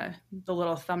 on the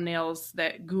little thumbnails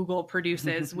that Google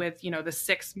produces with, the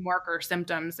 6 marker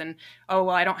symptoms, and, oh,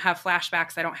 well, I don't have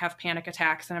flashbacks, I don't have panic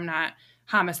attacks, and I'm not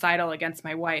homicidal against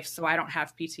my wife, so I don't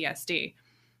have PTSD.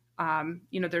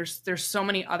 There's so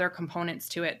many other components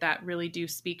to it that really do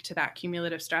speak to that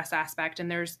cumulative stress aspect.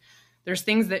 And there's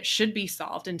things that should be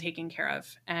solved and taken care of.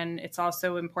 And it's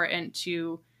also important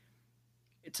to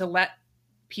let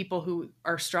people who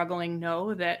are struggling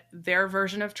know that their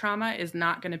version of trauma is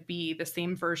not going to be the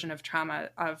same version of trauma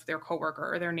of their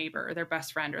coworker or their neighbor or their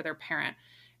best friend or their parent.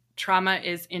 Trauma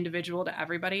is individual to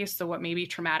everybody. So what may be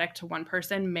traumatic to one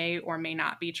person may or may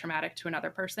not be traumatic to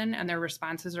another person, and their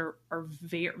responses are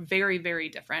very, very, very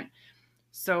different.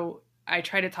 So I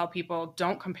try to tell people,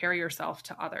 don't compare yourself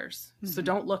to others. Mm-hmm. So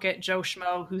don't look at Joe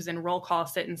Schmo, who's in roll call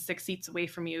sitting 6 seats away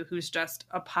from you, who's just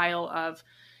a pile of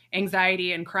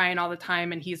anxiety and crying all the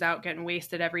time, and he's out getting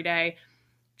wasted every day.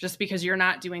 Just because you're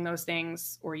not doing those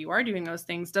things, or you are doing those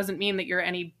things, doesn't mean that you're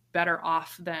any better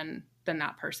off than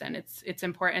that person. It's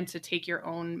important to take your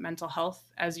own mental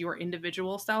health as your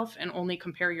individual self and only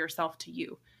compare yourself to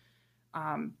you.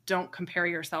 Don't compare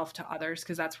yourself to others,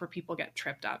 because that's where people get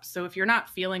tripped up. So if you're not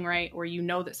feeling right, or you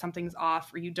know that something's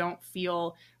off, or you don't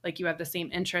feel like you have the same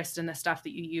interest in the stuff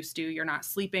that you used to, you're not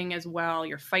sleeping as well,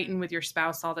 you're fighting with your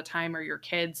spouse all the time or your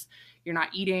kids, you're not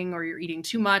eating, or you're eating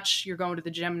too much, you're going to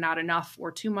the gym not enough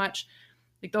or too much,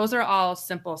 like those are all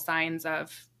simple signs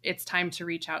of it's time to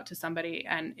reach out to somebody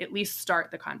and at least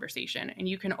start the conversation. And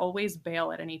you can always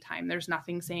bail at any time. There's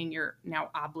nothing saying you're now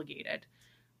obligated.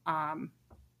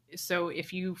 So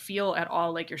if you feel at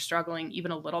all like you're struggling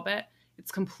even a little bit,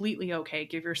 it's completely okay.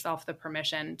 Give yourself the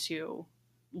permission to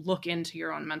look into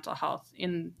your own mental health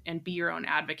and be your own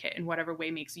advocate in whatever way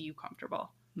makes you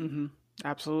comfortable. Mm-hmm.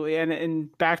 Absolutely.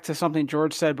 And back to something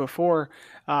George said before,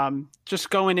 just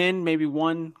going in maybe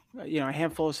one, a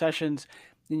handful of sessions,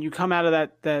 and you come out of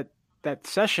that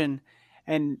session.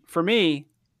 And for me,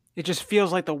 it just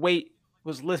feels like the weight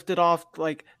was lifted off.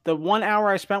 Like the 1 hour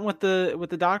I spent with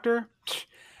the doctor,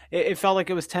 it felt like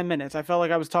it was 10 minutes. I felt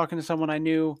like I was talking to someone I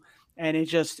knew, and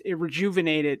it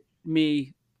rejuvenated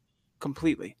me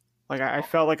completely. Like I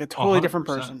felt like a totally 100%. Different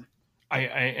person.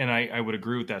 I would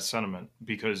agree with that sentiment,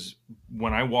 because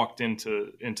when I walked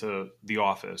into the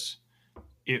office,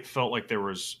 it felt like there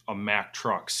was a Mack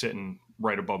truck sitting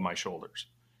right above my shoulders.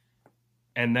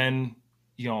 And then,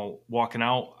 walking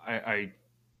out, I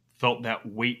felt that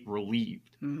weight relieved.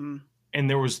 Mm-hmm. And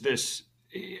there was this,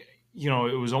 it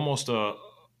was almost a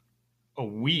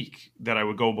week that I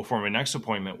would go before my next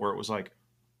appointment where it was like,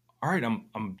 all right,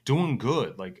 I'm doing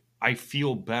good. Like I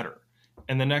feel better.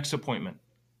 And the next appointment,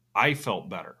 I felt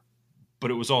better.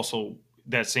 But it was also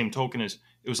that same token it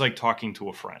was like talking to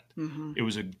a friend. Mm-hmm. It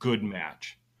was a good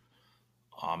match.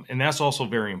 And that's also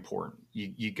very important.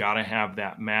 You got to have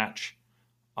that match.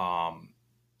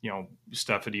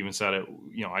 Steph had even said it,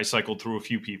 I cycled through a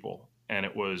few people and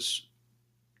it was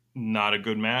not a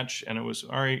good match. And it was,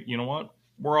 all right, you know what?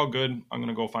 We're all good. I'm going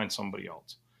to go find somebody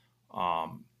else.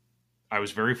 I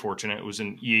was very fortunate. It was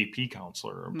an EAP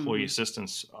counselor, employee mm-hmm.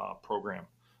 assistance program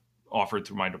offered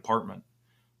through my department.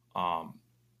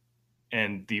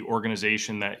 And the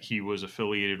organization that he was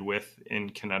affiliated with in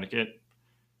Connecticut,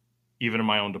 even in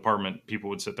my own department, people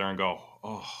would sit there and go,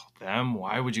 oh, them?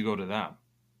 Why would you go to them?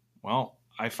 Well,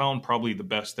 I found probably the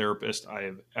best therapist I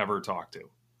have ever talked to.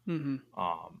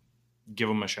 Mm-hmm. Give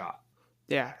them a shot.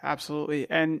 Yeah, absolutely.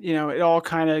 And, it all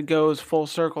kind of goes full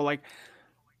circle. Like,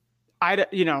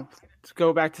 to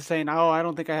go back to saying, oh, I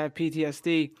don't think I have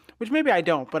PTSD, which maybe I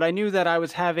don't, but I knew that I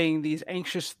was having these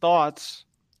anxious thoughts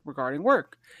regarding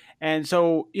work. And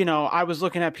so, I was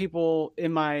looking at people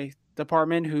in my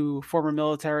department who former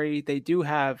military, they do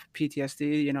have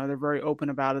PTSD, they're very open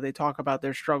about it. They talk about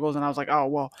their struggles. And I was like, oh,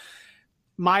 well,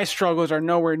 my struggles are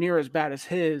nowhere near as bad as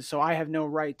his. So I have no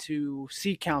right to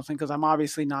seek counseling because I'm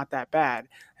obviously not that bad.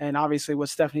 And obviously what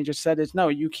Stephanie just said is no,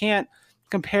 you can't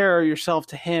compare yourself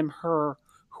to him, her,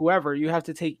 whoever. You have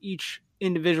to take each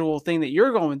individual thing that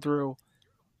you're going through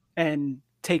and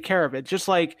take care of it. Just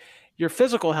like your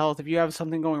physical health, if you have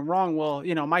something going wrong, well,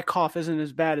 my cough isn't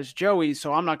as bad as Joey's,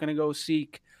 so I'm not going to go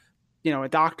seek, a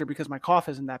doctor because my cough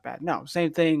isn't that bad. No,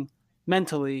 same thing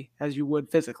mentally as you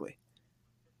would physically.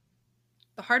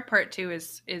 The hard part too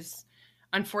is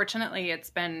unfortunately it's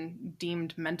been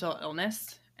deemed mental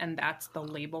illness, and that's the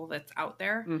label that's out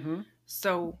there. Mm-hmm.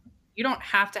 So you don't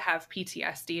have to have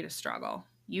PTSD to struggle.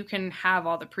 You can have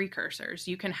all the precursors.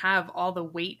 You can have all the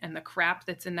weight and the crap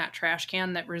that's in that trash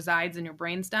can that resides in your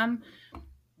brainstem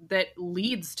that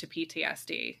leads to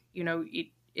PTSD.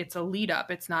 It's a lead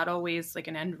up. It's not always like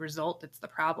an end result that's the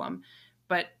problem.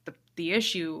 But the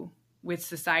issue with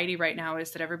society right now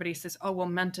is that everybody says, oh, well,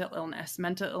 mental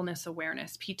illness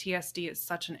awareness, PTSD is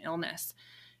such an illness.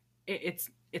 It's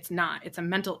not. It's a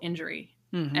mental injury.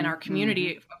 Mm-hmm, and our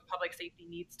community of public safety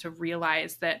needs to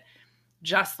realize that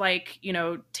just like,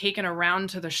 taking a round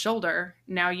to the shoulder,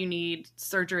 now you need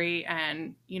surgery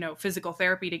and, physical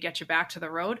therapy to get you back to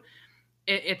the road.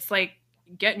 It's like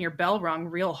getting your bell rung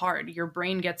real hard. Your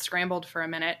brain gets scrambled for a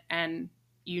minute and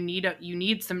you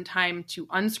need some time to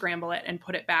unscramble it and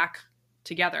put it back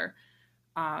together,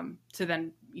 to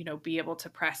then, be able to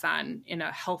press on in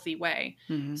a healthy way.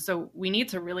 Mm-hmm. So we need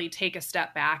to really take a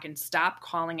step back and stop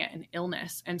calling it an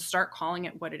illness and start calling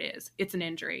it what it is. It's an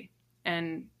injury.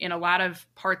 And in a lot of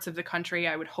parts of the country,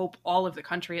 I would hope all of the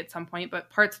country at some point, but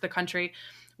parts of the country,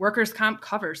 workers' comp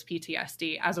covers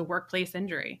PTSD as a workplace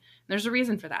injury. And there's a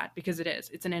reason for that, because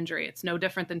it's an injury. It's no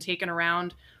different than taking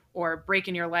around or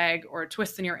breaking your leg or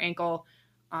twisting your ankle.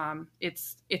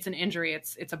 It's an injury.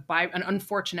 It's an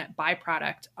unfortunate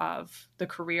byproduct of the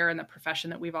career and the profession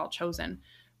that we've all chosen,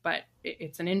 but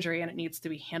it's an injury and it needs to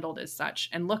be handled as such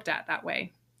and looked at that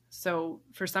way. So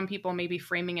for some people, maybe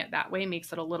framing it that way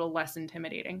makes it a little less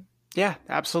intimidating. Yeah,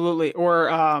 absolutely. Or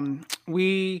I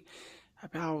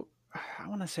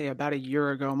want to say about a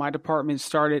year ago, my department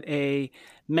started a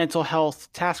mental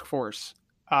health task force.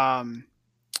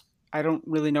 I don't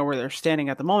really know where they're standing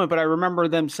at the moment, but I remember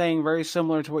them saying very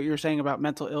similar to what you're saying about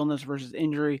mental illness versus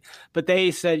injury. But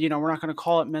they said, we're not going to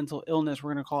call it mental illness.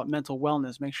 We're going to call it mental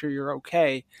wellness. Make sure you're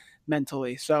okay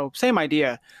mentally. So same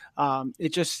idea.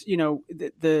 It just,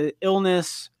 the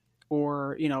illness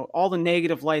or, all the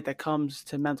negative light that comes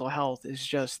to mental health is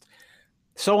just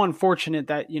so unfortunate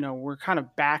that, we're kind of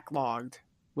backlogged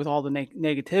with all the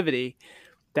negativity,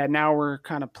 that now we're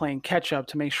kind of playing catch up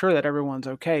to make sure that everyone's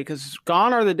okay. Because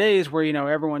gone are the days where,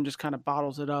 everyone just kind of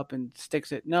bottles it up and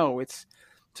sticks it. No, it's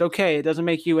okay. It doesn't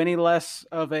make you any less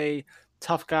of a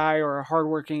tough guy or a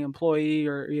hardworking employee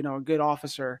or, a good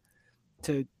officer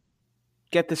to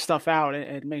get this stuff out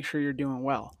and make sure you're doing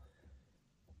well.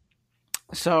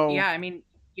 So yeah, I mean,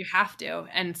 you have to.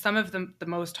 And some of the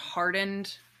most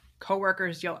hardened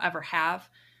coworkers you'll ever have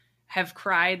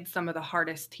cried some of the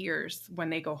hardest tears when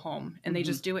they go home, and they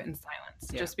just do it in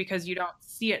silence. Yeah. Just because you don't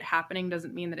see it happening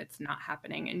doesn't mean that it's not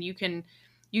happening. And you can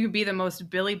be the most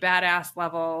Billy Badass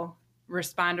level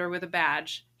responder with a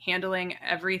badge, handling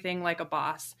everything like a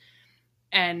boss,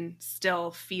 and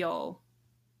still feel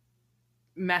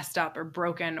messed up or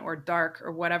broken or dark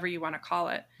or whatever you want to call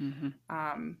it. And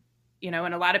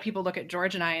a lot of people look at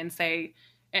George and I and say,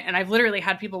 and I've literally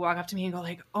had people walk up to me and go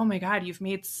like, oh my God, you've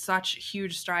made such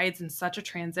huge strides and such a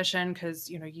transition, because,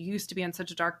 you used to be in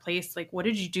such a dark place. Like, what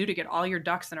did you do to get all your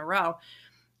ducks in a row?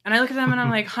 And I look at them and I'm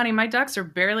like, honey, my ducks are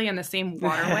barely in the same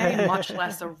waterway, much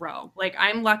less a row. Like,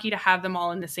 I'm lucky to have them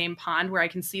all in the same pond where I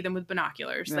can see them with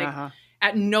binoculars. Like,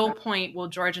 at no point will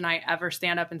George and I ever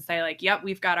stand up and say like, yep,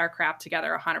 we've got our crap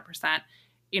together 100%.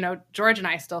 George and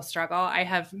I still struggle. I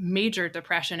have major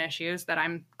depression issues that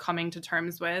I'm coming to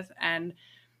terms with. And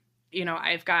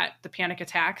I've got the panic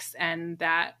attacks and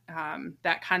that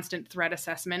constant threat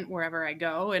assessment wherever I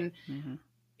go. And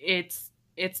it's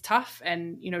tough.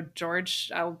 And,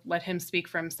 George, I'll let him speak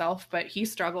for himself, but he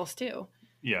struggles too.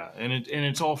 Yeah. And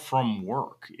it's all from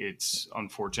work. It's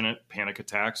unfortunate. Panic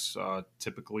attacks,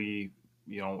 typically,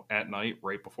 at night,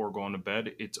 right before going to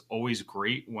bed. It's always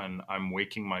great when I'm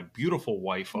waking my beautiful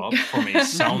wife up from a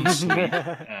sound sleep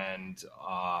and,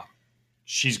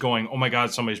 she's going, oh my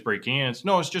God, somebody's breaking in.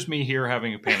 No, it's just me here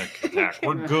having a panic attack.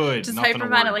 We're good. Just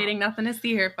hyperventilating, nothing to see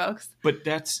here, folks. But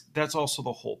that's also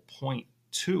the whole point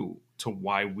too, to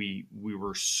why we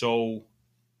were so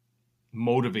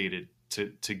motivated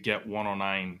to get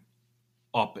 109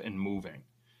 up and moving,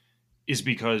 is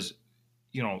because,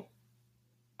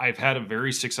 I've had a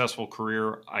very successful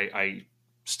career. I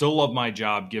still love my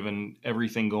job given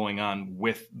everything going on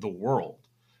with the world.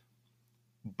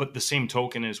 But the same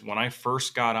token is when I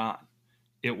first got on,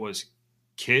 it was,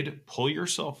 kid, pull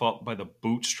yourself up by the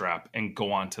bootstrap and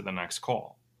go on to the next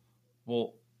call.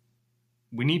 Well,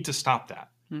 we need to stop that.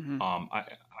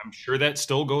 I'm sure that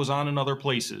still goes on in other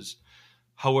places.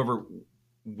 However,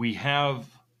 we have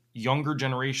younger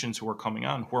generations who are coming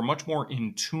on who are much more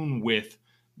in tune with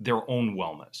their own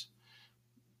wellness.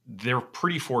 They're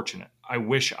pretty fortunate. I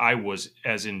wish I was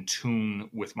as in tune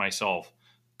with myself,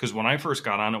 because when I first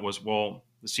got on, it was, well,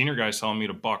 the senior guy's telling me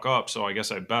to buck up, so I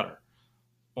guess I better.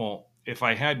 Well, if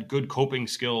I had good coping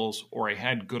skills or I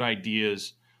had good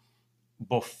ideas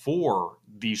before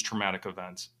these traumatic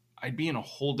events, I'd be in a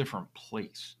whole different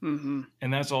place. And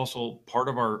that's also part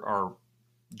of our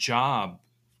job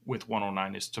with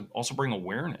 109, is to also bring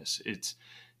awareness. It's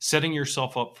setting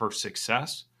yourself up for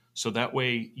success so that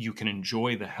way you can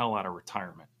enjoy the hell out of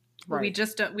retirement. Right.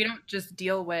 We don't just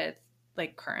deal with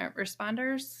like current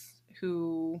responders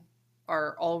who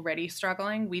are already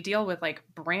struggling. We deal with like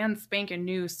brand spanking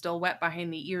new, still wet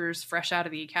behind the ears, fresh out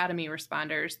of the academy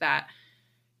responders that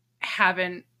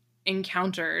haven't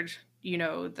encountered,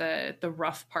 the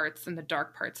rough parts and the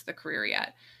dark parts of the career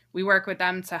yet. We work with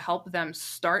them to help them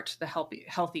start the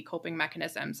healthy coping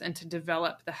mechanisms and to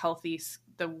develop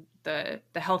the the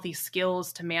healthy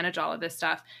skills to manage all of this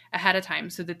stuff ahead of time,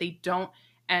 so that they don't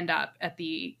end up at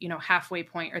the, halfway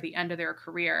point or the end of their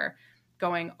career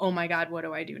going, oh my God, what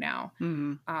do I do now?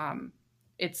 Mm-hmm.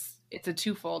 It's a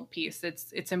twofold piece.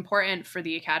 It's important for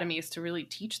the academies to really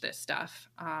teach this stuff.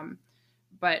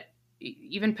 But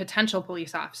even potential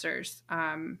police officers,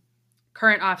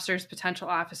 current officers, potential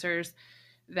officers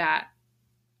that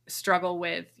struggle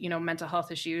with, mental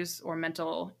health issues or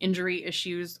mental injury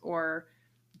issues or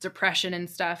depression and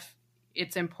stuff,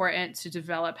 it's important to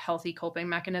develop healthy coping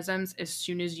mechanisms as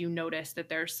soon as you notice that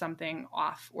there's something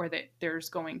off or that there's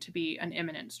going to be an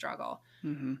imminent struggle.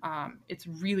 Mm-hmm. It's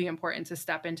really important to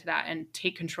step into that and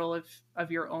take control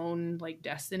of your own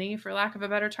destiny, for lack of a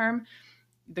better term.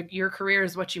 Your career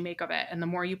is what you make of it. And the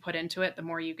more you put into it, the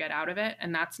more you get out of it.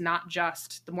 And that's not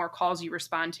just the more calls you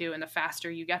respond to and the faster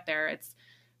you get there. It's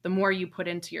the more you put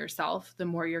into yourself, the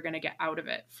more you're going to get out of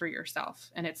it for yourself.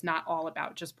 And it's not all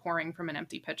about just pouring from an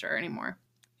empty pitcher anymore.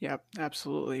 Yep,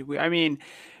 absolutely.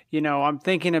 I'm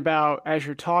thinking about, as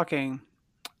you're talking,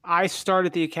 I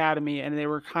started the academy and they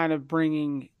were kind of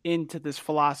bringing into this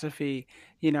philosophy,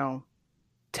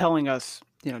 telling us,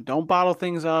 don't bottle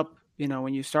things up.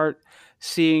 When you start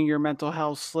seeing your mental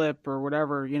health slip or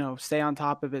whatever, stay on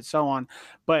top of it, so on.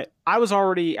 But I was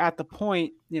already at the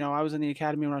point, I was in the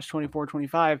academy when I was 24,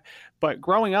 25. But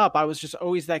growing up, I was just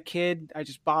always that kid. I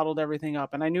just bottled everything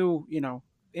up. And I knew,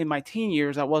 in my teen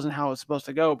years, that wasn't how it was supposed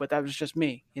to go. But that was just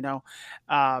me,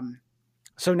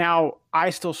 So now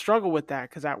I still struggle with that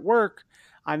because at work,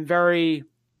 I'm very,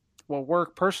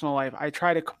 work, personal life, I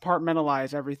try to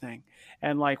compartmentalize everything.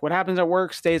 And what happens at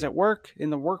work stays at work in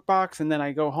the work box. And then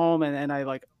I go home and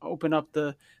I open up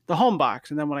the home box.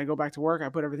 And then when I go back to work, I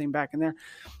put everything back in there.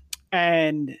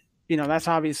 And, that's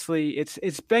obviously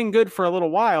it's been good for a little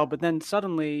while, but then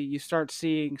suddenly you start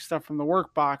seeing stuff from the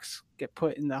work box get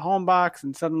put in the home box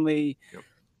and suddenly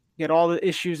get all the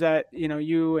issues that,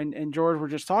 you and George were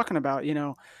just talking about,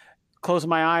 close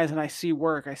my eyes and I see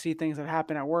work. I see things that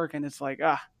happen at work and it's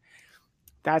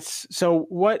that's so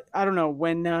what, I don't know,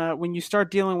 when you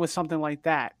start dealing with something like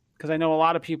that, because I know a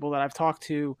lot of people that I've talked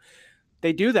to,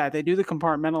 they do that. They do the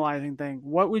compartmentalizing thing.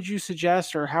 What would you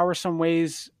suggest, or how are some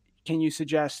ways can you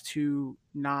suggest to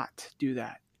not do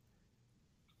that?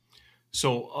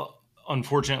 So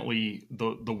unfortunately,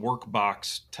 the work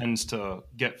box tends to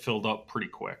get filled up pretty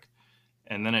quick,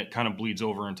 and then it kind of bleeds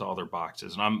over into other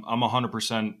boxes. And I'm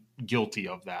 100% guilty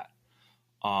of that.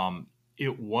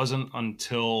 It wasn't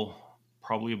until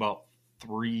probably about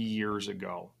 3 years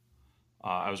ago,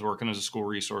 I was working as a school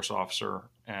resource officer,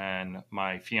 and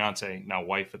my fiance, now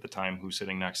wife at the time, who's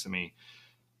sitting next to me,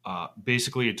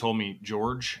 basically had told me,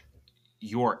 George,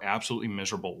 you are absolutely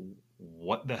miserable.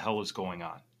 What the hell is going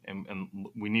on? And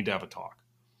we need to have a talk.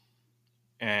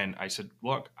 And I said,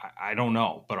 look, I don't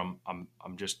know, but I'm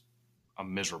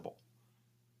miserable.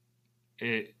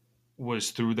 It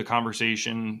was through the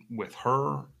conversation with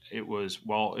her. It was,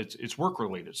 it's work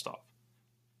related stuff.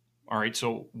 All right.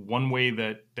 So one way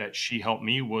that she helped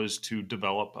me was to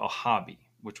develop a hobby,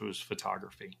 which was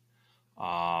photography.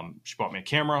 She bought me a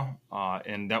camera,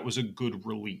 and that was a good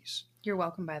release. You're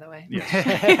welcome, by the way. Yes.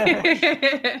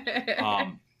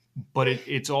 But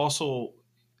it's also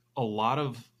a lot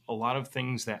of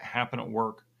things that happen at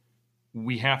work.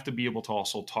 We have to be able to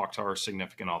also talk to our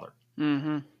significant other.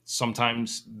 Mm-hmm.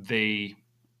 Sometimes they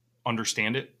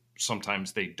understand it.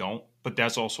 Sometimes they don't. But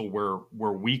that's also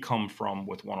where we come from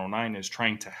with 109, is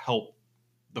trying to help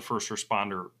the first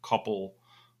responder couple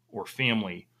or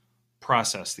family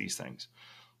process these things.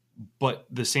 But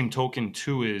the same token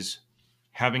too is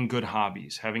having good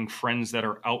hobbies, having friends that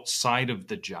are outside of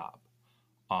the job,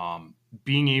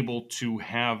 being able to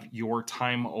have your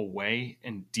time away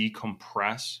and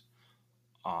decompress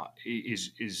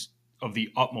is of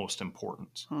the utmost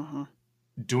importance. Uh-huh.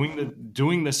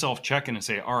 Doing the self-check-in and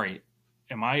say, all right,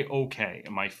 am I okay?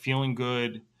 Am I feeling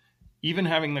good? Even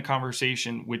having the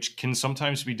conversation, which can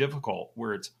sometimes be difficult,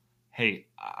 where it's, hey,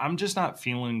 I'm just not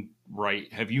feeling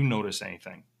right. Have you noticed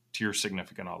anything to your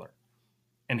significant other?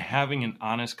 And having an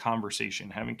honest conversation,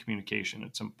 having communication,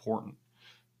 it's important.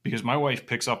 Because my wife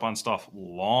picks up on stuff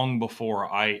long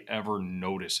before I ever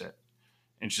notice it.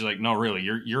 And she's like, no, really,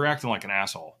 you're acting like an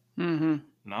asshole. Mm-hmm.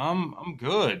 No, I'm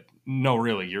good. No,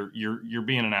 really, you're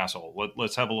being an asshole.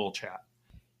 Let's have a little chat.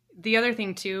 The other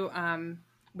thing too,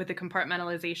 with the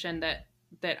compartmentalization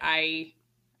that I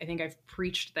think I've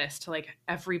preached this to like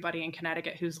everybody in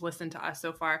Connecticut who's listened to us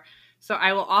so far. So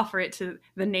I will offer it to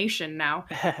the nation now.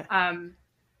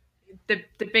 The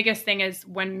biggest thing is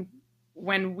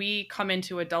when we come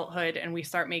into adulthood and we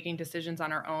start making decisions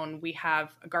on our own, we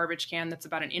have a garbage can that's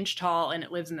about an inch tall and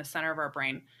it lives in the center of our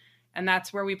brain. And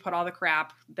that's where we put all the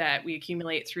crap that we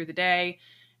accumulate through the day.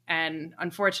 And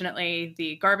unfortunately,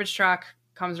 the garbage truck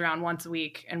comes around once a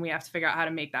week and we have to figure out how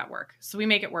to make that work. So we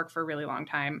make it work for a really long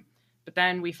time. But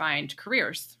then we find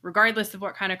careers, regardless of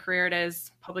what kind of career it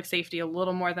is, public safety a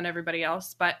little more than everybody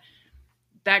else. But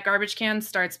that garbage can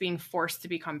starts being forced to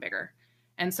become bigger.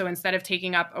 And so instead of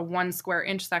taking up a 1 square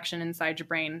inch section inside your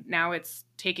brain, now it's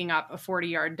taking up a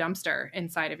 40-yard dumpster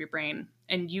inside of your brain.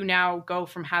 And you now go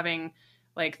from having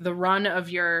like the run of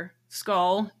your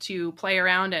skull to play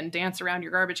around and dance around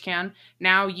your garbage can.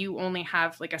 Now you only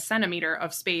have like a centimeter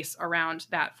of space around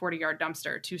that 40-yard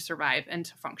dumpster to survive and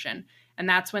to function. And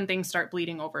that's when things start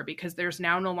bleeding over, because there's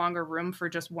now no longer room for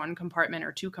just 1 compartment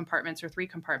or 2 compartments or 3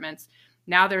 compartments.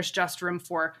 Now there's just room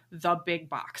for the big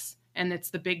box. And it's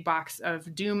the big box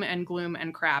of doom and gloom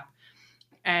and crap.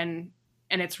 And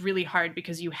it's really hard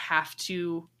because you have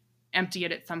to empty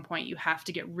it at some point. You have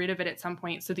to get rid of it at some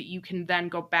point so that you can then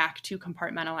go back to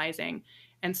compartmentalizing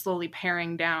and slowly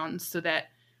paring down so that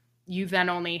you then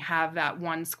only have that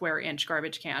 1 square inch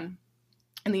garbage can.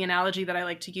 And the analogy that I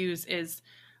like to use is,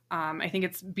 I think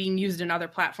it's being used in other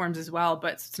platforms as well,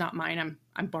 but it's not mine.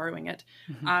 I'm borrowing it.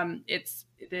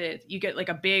 Mm-hmm. You get like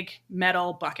a big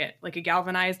metal bucket, like a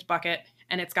galvanized bucket,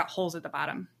 and it's got holes at the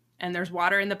bottom. And there's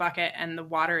water in the bucket, and the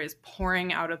water is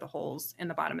pouring out of the holes in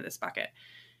the bottom of this bucket.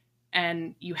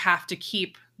 And you have to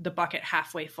keep the bucket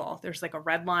halfway full. There's like a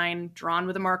red line drawn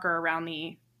with a marker around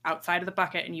the outside of the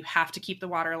bucket, and you have to keep the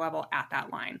water level at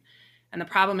that line. And the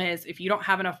problem is, if you don't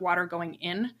have enough water going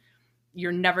in,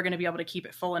 you're never going to be able to keep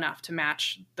it full enough to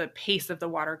match the pace of the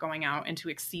water going out and to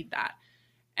exceed that.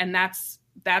 And that's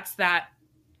that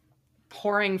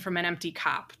pouring from an empty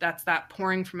cup. That's that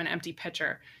pouring from an empty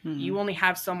pitcher. Mm-hmm. You only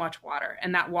have so much water.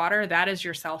 And that water, that is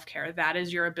your self-care. That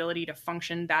is your ability to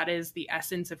function. That is the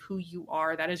essence of who you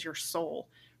are. That is your soul,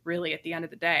 really, at the end of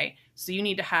the day. So you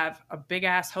need to have a big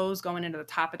ass hose going into the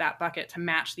top of that bucket to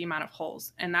match the amount of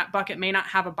holes. And that bucket may not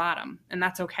have a bottom, and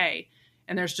that's okay.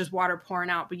 And there's just water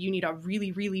pouring out, but you need a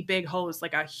really, really big hose,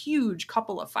 like a huge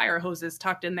couple of fire hoses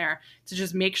tucked in there to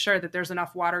just make sure that there's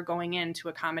enough water going in to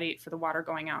accommodate for the water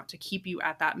going out, to keep you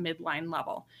at that midline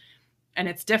level. And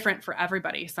it's different for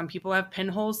everybody. Some people have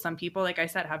pinholes. Some people, like I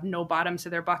said, have no bottom to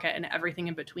their bucket and everything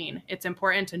in between. It's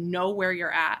important to know where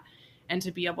you're at and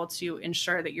to be able to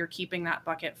ensure that you're keeping that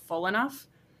bucket full enough,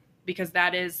 because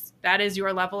that is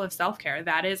your level of self-care.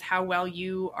 That is how well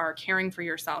you are caring for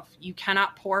yourself. You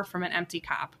cannot pour from an empty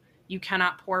cup. You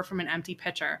cannot pour from an empty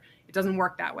pitcher. It doesn't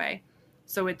work that way.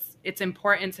 So it's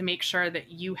important to make sure that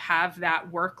you have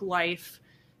that work-life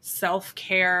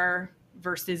self-care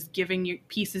versus giving you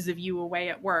pieces of you away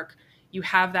at work. You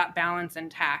have that balance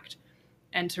intact.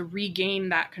 And to regain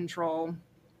that control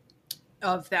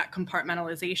of that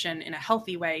compartmentalization in a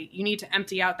healthy way, you need to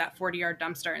empty out that 40-yard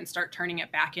dumpster and start turning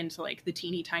it back into like the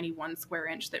teeny tiny 1 square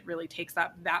inch that really takes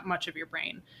up that much of your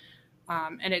brain.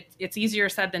 And it's easier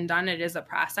said than done. It is a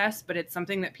process, but it's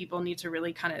something that people need to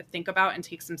really kind of think about and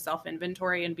take some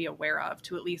self-inventory and be aware of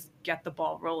to at least get the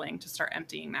ball rolling to start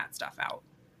emptying that stuff out.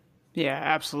 Yeah,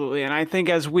 absolutely. And I think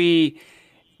as we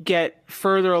get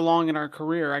further along in our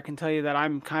career, I can tell you that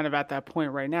I'm kind of at that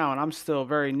point right now, and I'm still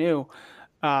very new.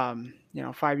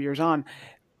 5 years on,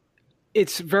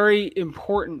 it's very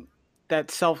important that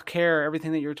self-care,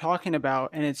 everything that you're talking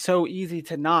about. And it's so easy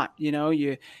to not,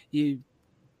 you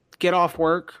get off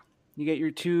work, you get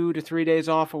your 2 to 3 days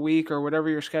off a week or whatever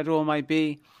your schedule might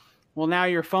be. Well, now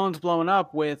your phone's blowing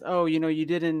up with, you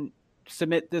didn't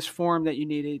submit this form that you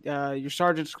needed. Your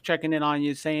sergeant's checking in on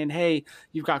you saying, hey,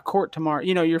 you've got court tomorrow.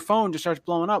 Your phone just starts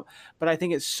blowing up. But I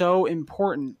think it's so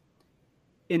important,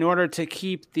 in order to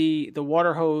keep the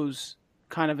water hose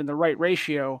kind of in the right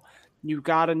ratio, you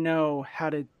got to know how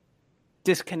to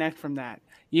disconnect from that.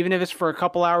 Even if it's for a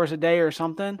couple hours a day or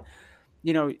something,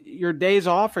 your days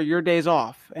off are your days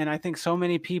off. And I think so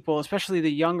many people, especially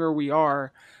the younger we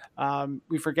are,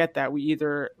 we forget that. We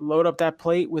either load up that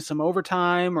plate with some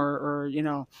overtime or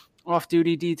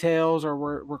off-duty details, or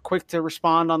we're quick to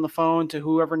respond on the phone to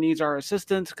whoever needs our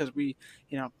assistance, because we,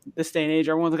 this day and age,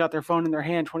 everyone's got their phone in their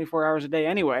hand 24 hours a day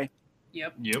anyway.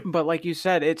 Yep. But like you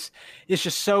said, it's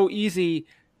just so easy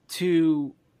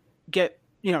to get,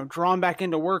 drawn back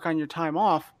into work on your time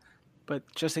off. But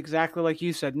just exactly like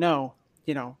you said, no,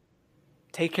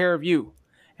 take care of you.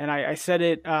 And I said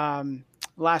it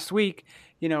last week,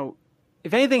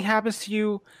 if anything happens to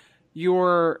you,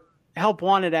 your help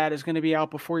wanted ad is going to be out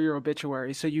before your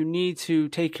obituary. So you need to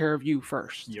take care of you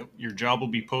first. Yep. Your job will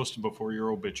be posted before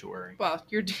your obituary. Well,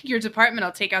 your department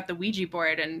will take out the Ouija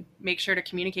board and make sure to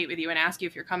communicate with you and ask you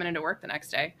if you're coming into work the next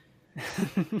day.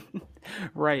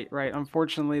 Right.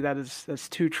 Unfortunately, that's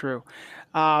too true.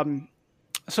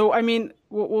 So, I mean,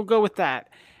 we'll go with that.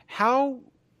 How,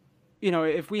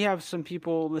 if we have some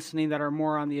people listening that are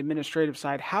more on the administrative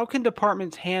side, how can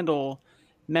departments handle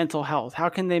mental health? How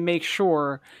can they make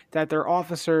sure that their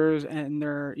officers and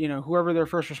their, whoever their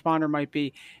first responder might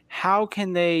be, how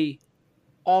can they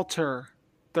alter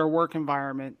their work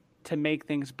environment to make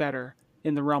things better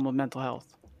in the realm of mental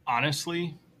health?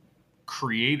 Honestly,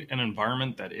 create an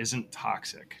environment that isn't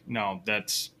toxic. Now,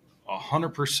 that's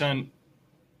 100%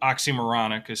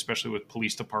 oxymoronic, especially with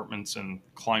police departments and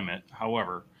climate.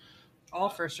 However, all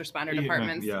first responder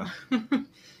departments. Yeah.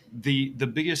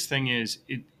 The biggest thing is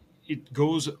it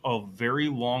goes a very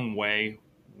long way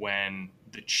when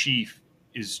the chief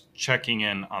is checking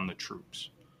in on the troops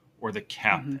or the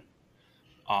captain.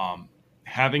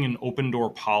 Having an open door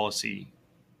policy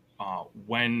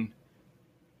when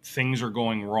things are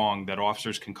going wrong, that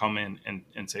officers can come in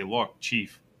and say, look,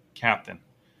 chief, captain,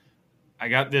 I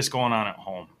got this going on at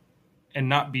home, and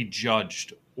not be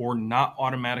judged or not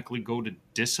automatically go to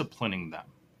disciplining them,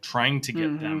 trying to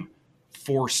get them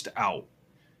forced out.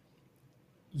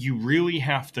 You really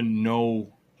have to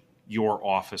know your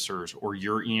officers or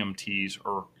your EMTs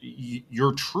or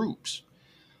your troops.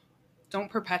 Don't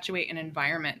perpetuate an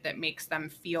environment that makes them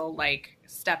feel like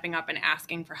stepping up and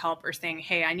asking for help or saying,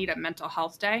 hey, I need a mental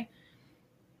health day.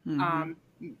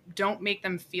 Don't make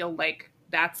them feel like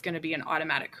that's going to be an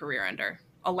automatic career ender.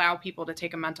 Allow people to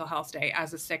take a mental health day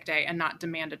as a sick day and not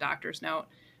demand a doctor's note.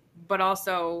 But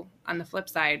also, on the flip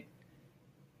side,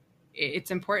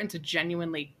 it's important to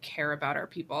genuinely care about our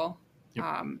people.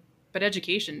 Yep. But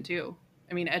education, too.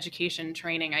 I mean, education,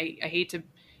 training. I hate to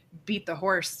beat the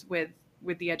horse with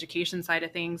the education side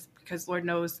of things, because Lord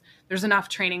knows there's enough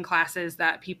training classes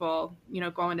that people,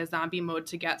 go into zombie mode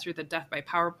to get through the death by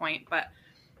PowerPoint, but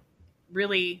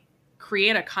really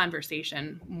create a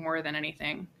conversation more than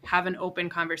anything. Have an open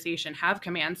conversation, have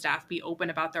command staff be open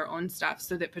about their own stuff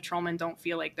so that patrolmen don't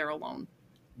feel like they're alone.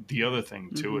 The other thing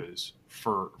too is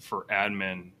for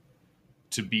admin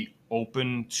to be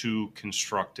open to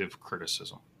constructive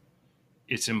criticism.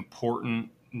 It's important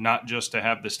not just to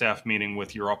have the staff meeting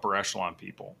with your upper echelon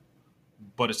people,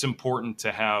 but it's important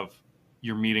to have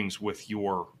your meetings with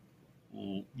your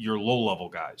low-level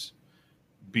guys,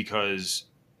 because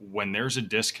when there's a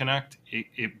disconnect,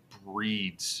 it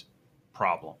breeds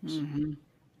problems.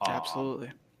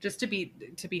 Absolutely. Just to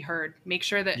be heard. Make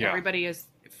sure that everybody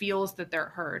feels that they're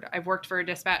heard. I've worked for a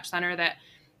dispatch center that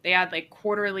they had like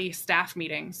quarterly staff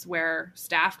meetings where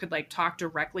staff could like talk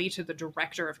directly to the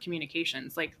director of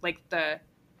communications, like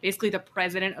basically the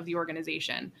president of the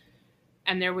organization.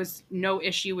 And there was no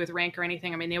issue with rank or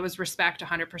anything. I mean, there was respect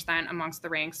 100% amongst the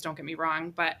ranks, don't get me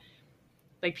wrong, but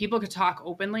like people could talk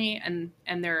openly and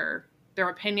their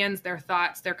opinions, their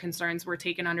thoughts, their concerns were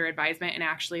taken under advisement and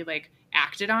actually like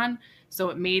acted on. So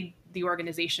it made the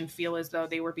organization feel as though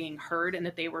they were being heard and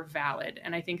that they were valid.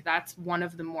 And I think that's one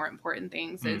of the more important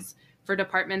things is for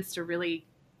departments to really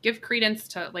give credence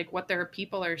to like what their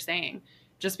people are saying.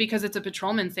 Just because it's a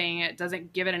patrolman saying it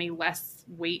doesn't give it any less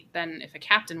weight than if a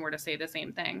captain were to say the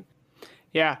same thing.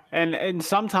 Yeah, and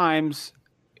sometimes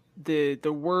the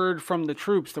word from the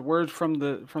troops, the word from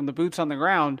the boots on the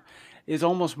ground, is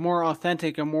almost more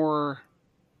authentic and more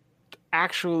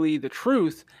actually the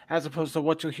truth, as opposed to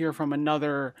what you'll hear from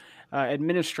another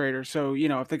administrator. So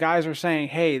if the guys are saying,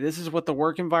 "Hey, this is what the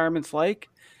work environment's like,"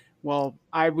 well,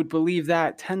 I would believe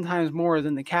that 10 times more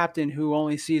than the captain who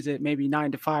only sees it maybe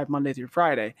 9 to 5 Monday through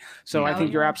Friday. So I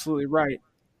think you're absolutely right.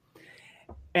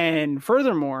 And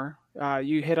furthermore,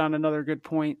 you hit on another good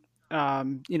point.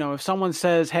 If someone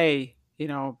says, hey,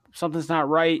 something's not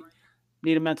right,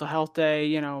 need a mental health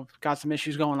day, got some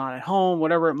issues going on at home,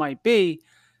 whatever it might be,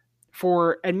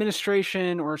 for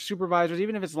administration or supervisors,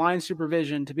 even if it's line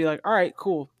supervision, to be like, all right,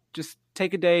 cool, just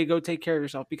take a day, go take care of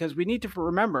yourself. Because we need to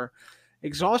remember,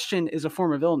 exhaustion is a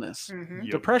form of illness.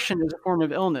 Depression is a form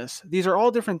of illness. These are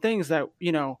all different things that,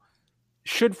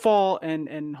 should fall,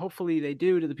 and hopefully they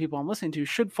do to the people I'm listening to,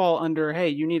 should fall under, hey,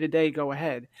 you need a day, go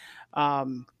ahead.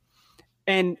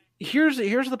 And here's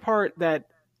the part that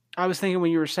I was thinking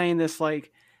when you were saying this,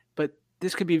 like, but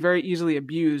this could be very easily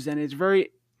abused. And it's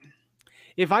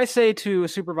if I say to a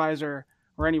supervisor,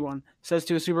 or anyone says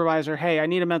to a supervisor, hey, I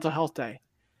need a mental health day.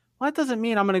 Well, that doesn't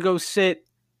mean I'm going to go sit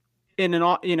in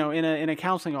in a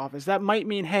counseling office. That might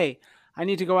mean, hey, I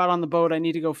need to go out on the boat. I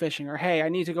need to go fishing, or, hey, I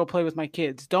need to go play with my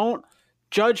kids. Don't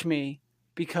judge me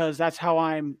because that's how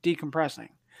I'm decompressing.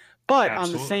 But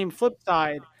on the same flip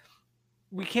side,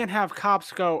 we can't have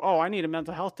cops go, oh, I need a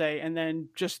mental health day, and then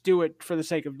just do it for the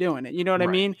sake of doing it. You know what I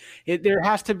mean? There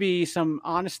has to be some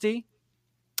honesty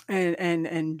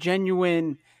and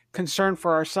genuine concern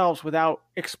for ourselves without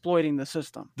exploiting the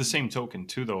system. The same token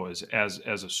too, though, is as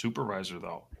a supervisor,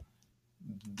 though,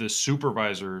 the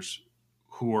supervisors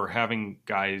who are having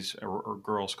guys or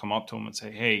girls come up to them and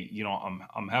say, hey, you know,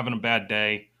 I'm having a bad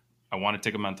day. I want to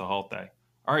take a mental health day.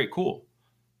 All right, cool.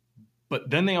 But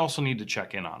then they also need to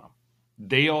check in on them.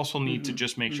 They also need to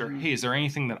just make sure, hey, is there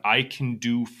anything that I can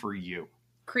do for you?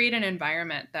 Create an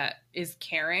environment that is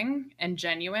caring and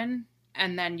genuine,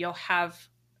 and then you'll have,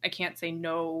 I can't say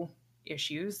no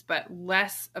issues, but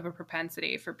less of a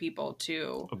propensity for people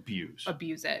to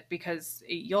abuse it, because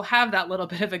you'll have that little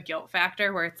bit of a guilt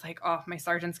factor where it's like, oh, my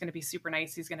sergeant's going to be super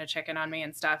nice. He's going to check in on me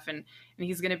and stuff. And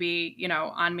he's going to be, you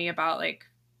know, on me about like,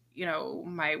 you know,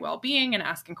 my well-being and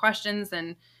asking questions.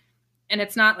 And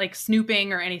it's not like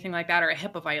snooping or anything like that or a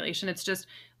HIPAA violation. It's just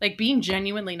like being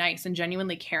genuinely nice and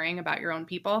genuinely caring about your own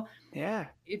people. Yeah.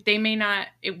 They may not,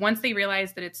 once they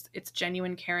realize that it's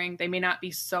genuine caring, they may not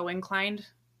be so inclined,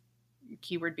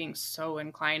 keyword being so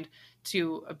inclined,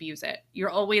 to abuse it. You're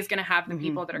always going to have the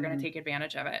people that are going to take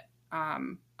advantage of it.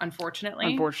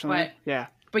 Unfortunately.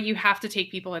 But you have to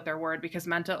take people at their word, because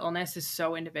mental illness is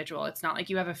so individual. It's not like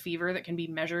you have a fever that can be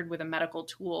measured with a medical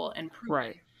tool and proven.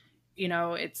 Right. You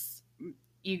know,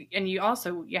 you have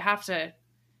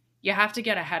to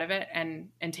get ahead of it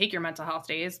and take your mental health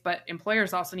days. But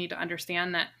employers also need to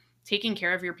understand that taking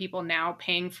care of your people now,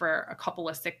 paying for a couple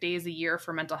of sick days a year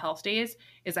for mental health days,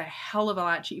 is a hell of a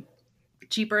lot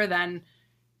cheaper than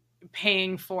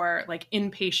paying for like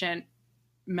inpatient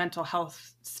mental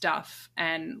health stuff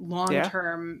and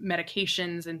long-term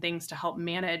medications and things to help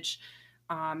manage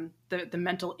the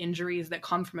mental injuries that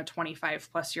come from a 25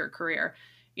 plus year career.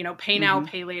 You know, pay now,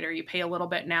 pay later. You pay a little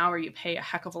bit now, or you pay a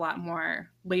heck of a lot more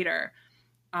later.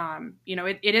 You know,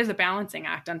 it is a balancing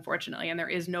act, unfortunately, and there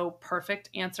is no perfect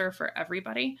answer for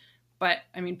everybody. But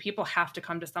I mean, people have to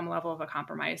come to some level of a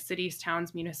compromise. Cities,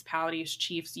 towns, municipalities,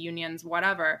 chiefs, unions,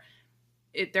 whatever.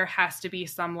 There has to be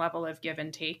some level of give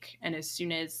and take. And as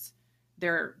soon as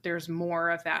there's more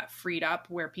of that freed up,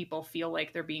 where people feel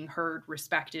like they're being heard,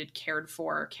 respected, cared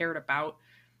for, cared about,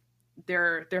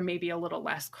 there may be a little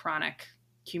less chronic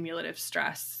cumulative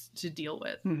stress to deal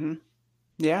with.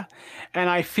 Yeah. And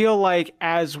I feel like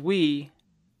as I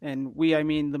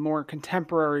mean the more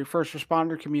contemporary first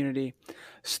responder community,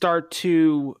 start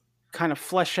to kind of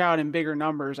flesh out in bigger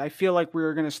numbers, I feel like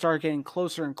we're going to start getting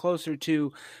closer and closer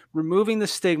to removing the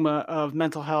stigma of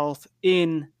mental health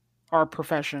in our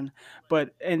profession.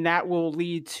 And that will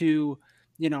lead to,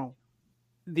 you know,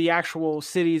 the actual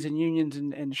cities and unions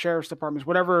and sheriff's departments,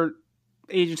 whatever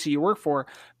agency you work for,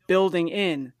 building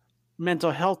in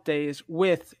mental health days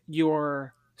with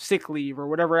your sick leave or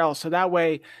whatever else. So that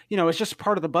way, you know, it's just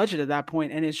part of the budget at that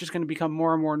point, and it's just going to become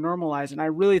more and more normalized. And I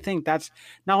really think that's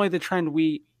not only the trend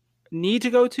we need to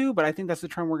go to, but I think that's the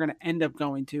trend we're going to end up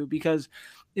going to, because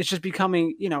it's just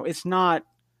becoming, you know, it's not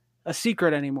a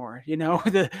secret anymore. You know,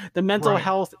 the mental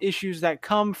health issues that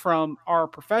come from our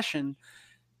profession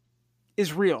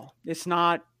is real. It's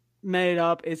not made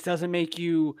up. It doesn't make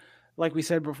you, like we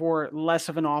said before, less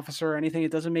of an officer or anything.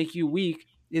 It doesn't make you weak.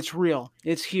 It's real.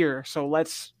 It's here. So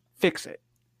let's fix it.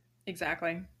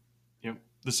 Exactly. Yep.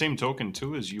 The same token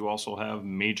too is you also have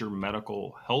major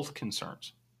medical health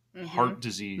concerns, heart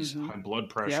disease, high blood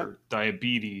pressure,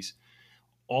 diabetes.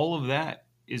 All of that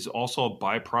is also a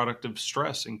byproduct of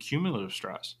stress and cumulative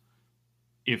stress.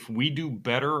 If we do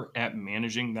better at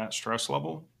managing that stress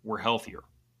level, we're healthier,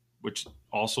 which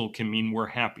also can mean we're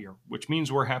happier, which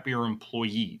means we're happier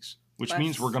employees, which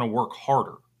means we're going to work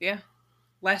harder. Yeah.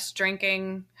 Less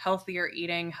drinking, healthier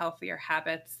eating, healthier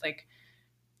habits. Like,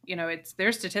 you know,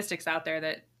 there's statistics out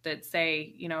there that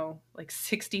say, you know, like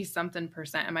 60 something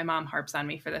percent. And my mom harps on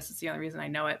me for this. It's the only reason I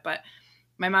know it. But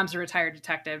my mom's a retired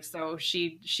detective. So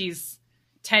she's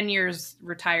 10 years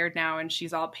retired now, and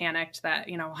she's all panicked that,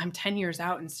 you know, I'm 10 years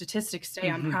out and statistics say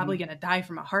I'm probably going to die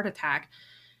from a heart attack,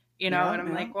 you know, and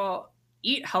I'm like, well,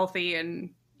 eat healthy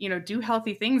and, you know, do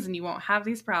healthy things and you won't have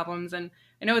these problems. And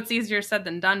I know it's easier said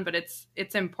than done, but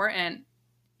it's important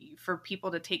for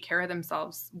people to take care of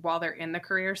themselves while they're in the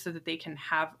career so that they can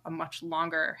have a much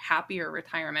longer, happier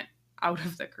retirement out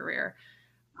of the career.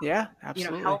 Yeah,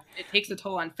 absolutely. You know, health, it takes a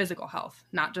toll on physical health,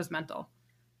 not just mental.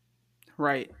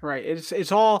 Right.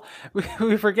 It's all,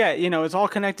 we forget, you know, it's all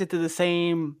connected to the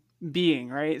same being,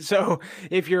 right? So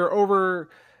if you're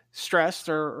over stressed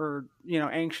or you know,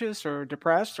 anxious or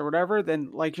depressed or whatever, then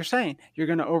like you're saying, you're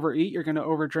going to overeat, you're going to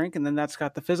overdrink, and then that's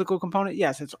got the physical component.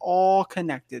 Yes, it's all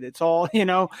connected. It's all, you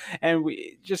know, and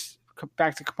we just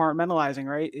back to compartmentalizing,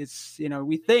 right? It's, you know,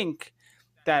 we think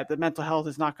that the mental health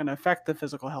is not going to affect the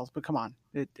physical health, but come on,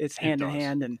 it's hand in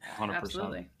hand, and 100%.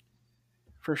 Absolutely.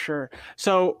 For sure.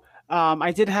 So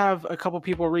I did have a couple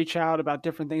people reach out about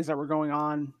different things that were going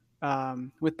on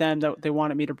with them that they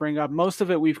wanted me to bring up. Most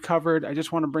of it we've covered. I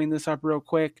just want to bring this up real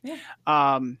quick.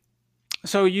 Yeah.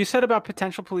 So you said about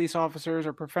potential police officers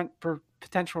or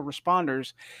potential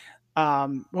responders.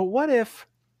 Well, what if,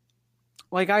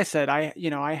 like I said,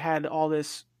 I had all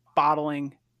this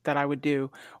bottling that I would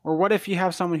do, or what if you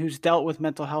have someone who's dealt with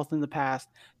mental health in the past,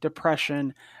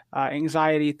 depression,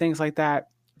 anxiety, things like that,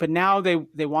 but now they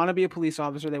want to be a police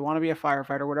officer, they want to be a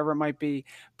firefighter, whatever it might be,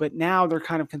 but now they're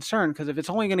kind of concerned because if it's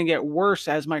only going to get worse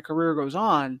as my career goes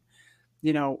on,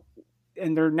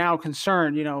 and they're now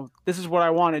concerned, this is what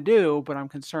I want to do, but I'm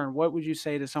concerned. What would you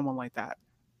say to someone like that?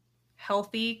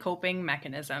 Healthy coping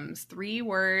mechanisms. 3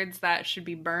 words that should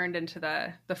be burned into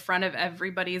the front of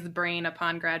everybody's brain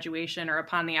upon graduation or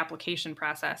upon the application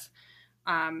process.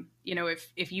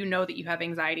 If you know that you have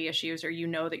anxiety issues or you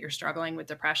know that you're struggling with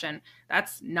depression,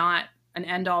 that's not an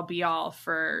end all be all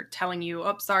for telling you,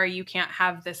 oh, sorry, you can't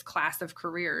have this class of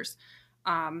careers.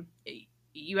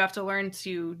 You have to learn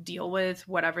to deal with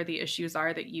whatever the issues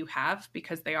are that you have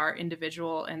because they are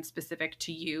individual and specific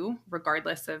to you,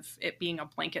 regardless of it being a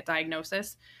blanket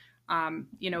diagnosis.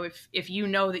 If you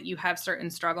know that you have certain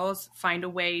struggles, find a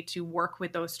way to work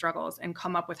with those struggles and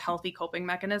come up with healthy coping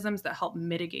mechanisms that help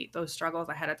mitigate those struggles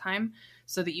ahead of time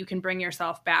so that you can bring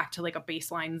yourself back to like a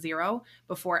baseline 0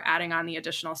 before adding on the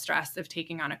additional stress of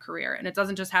taking on a career. And it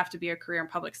doesn't just have to be a career in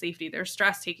public safety. There's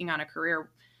stress taking on a career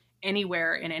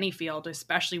anywhere in any field,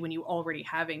 especially when you already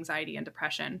have anxiety and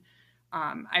depression.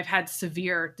 I've had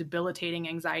severe, debilitating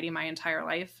anxiety my entire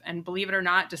life. And believe it or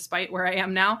not, despite where I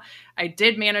am now, I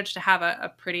did manage to have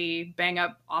a pretty bang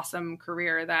up, awesome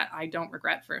career that I don't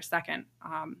regret for a second.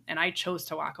 And I chose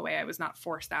to walk away. I was not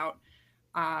forced out.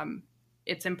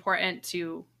 It's important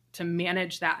to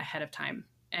manage that ahead of time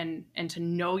and to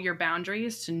know your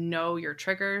boundaries, to know your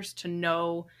triggers, to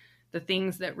know the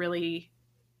things that really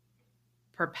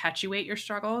perpetuate your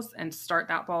struggles and start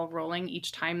that ball rolling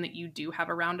each time that you do have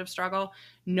a round of struggle.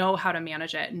 Know how to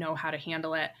manage it, know how to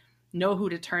handle it, know who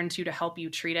to turn to help you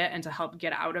treat it and to help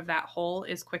get out of that hole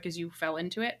as quick as you fell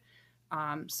into it,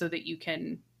 so that you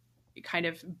can kind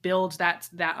of build that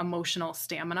emotional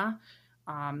stamina,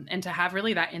 and to have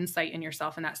really that insight in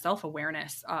yourself and that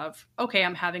self-awareness of, okay,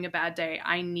 I'm having a bad day.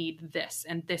 I need this,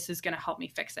 and this is going to help me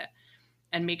fix it.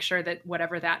 And make sure that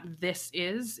whatever that this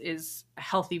is a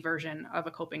healthy version of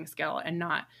a coping skill and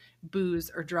not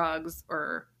booze or drugs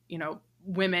or,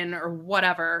 women or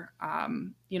whatever.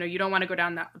 You don't want to go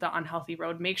down the unhealthy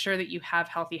road. Make sure that you have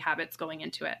healthy habits going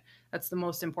into it. That's the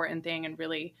most important thing. And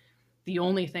really the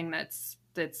only thing that's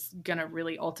going to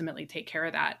really ultimately take care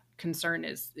of that concern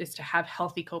is to have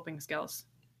healthy coping skills.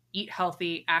 Eat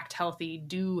healthy, act healthy,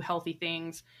 do healthy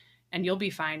things, and you'll be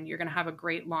fine. You're going to have a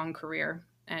great long career.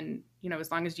 And,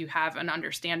 as long as you have an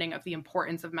understanding of the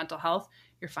importance of mental health,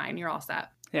 you're fine. You're all set.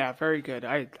 Yeah, very good.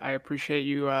 I appreciate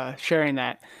you sharing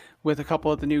that with a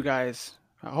couple of the new guys.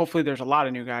 Hopefully there's a lot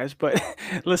of new guys, but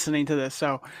listening to this.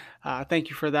 So thank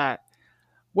you for that.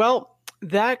 Well,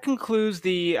 that concludes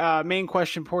the main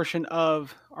question portion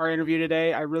of our interview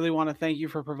today. I really want to thank you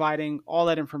for providing all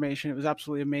that information. It was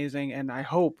absolutely amazing. And I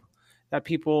hope that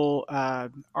people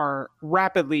are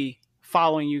rapidly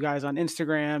following you guys on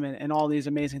Instagram and all these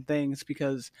amazing things,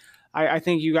 because I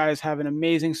think you guys have an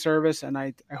amazing service, and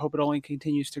I hope it only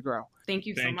continues to grow. Thank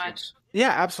you so much. Yeah,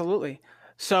 absolutely.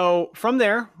 So from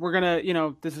there, we're going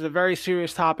to, this is a very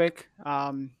serious topic,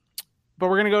 but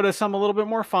we're going to go to some a little bit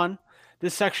more fun.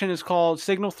 This section is called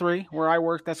Signal 3, where I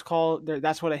work. That's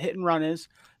what a hit and run is.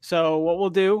 So what we'll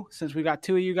do, since we got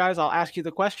 2 of you guys, I'll ask you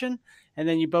the question, and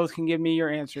then you both can give me your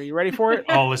answer. You ready for it?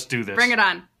 Oh, let's do this. Bring it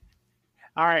on.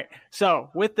 All right. So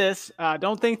with this,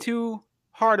 don't think too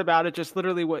hard about it. Just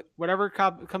literally whatever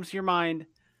comes to your mind,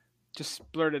 just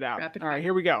blurt it out. All right,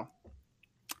 here we go.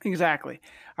 Exactly.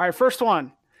 All right, first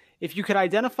one. If you could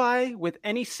identify with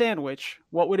any sandwich,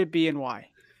 what would it be and why?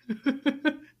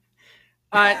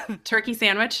 Turkey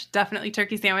sandwich. Definitely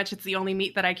turkey sandwich. It's the only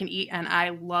meat that I can eat, and I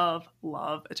love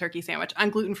a turkey sandwich. On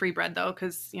gluten-free bread, though,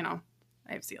 because,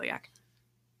 I have celiac.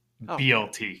 Oh.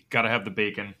 BLT. Got to have the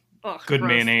bacon. Ugh, good gross.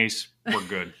 Mayonnaise. We're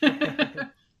good.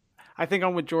 I think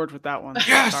I'm with George with that one.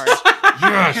 Yes! Sorry.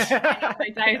 Yes! My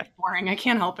diet's boring. I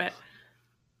can't help it.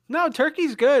 No,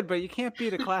 turkey's good, but you can't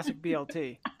beat a classic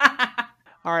BLT.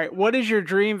 All right. What is your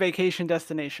dream vacation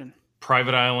destination?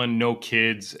 Private island, no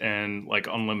kids, and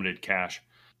unlimited cash.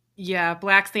 Yeah,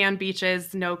 black sand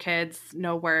beaches, no kids,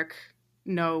 no work,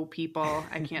 no people.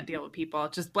 I can't deal with people.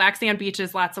 Just black sand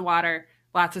beaches, lots of water,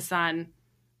 lots of sun,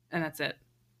 and that's it.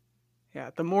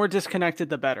 Yeah, the more disconnected,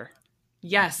 the better.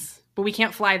 Yes, but we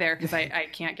can't fly there because I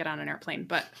can't get on an airplane.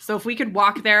 But so if we could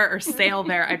walk there or sail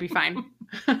there, I'd be fine.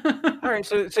 All right,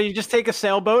 so you just take a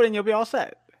sailboat and you'll be all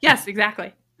set. Yes,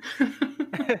 exactly.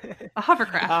 A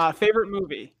hovercraft. Favorite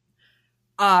movie?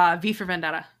 V for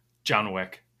Vendetta. John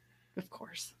Wick. Of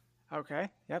course. Okay.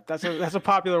 Yep, that's a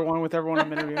popular one with everyone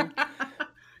I'm interviewing.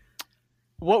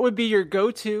 What would be your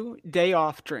go-to day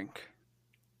off drink?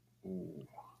 Ooh.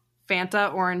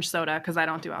 Fanta orange soda because I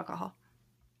don't do alcohol.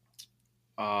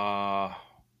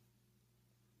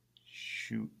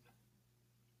 Shoot.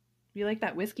 You like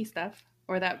that whiskey stuff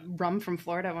or that rum from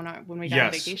Florida when we got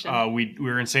on vacation? We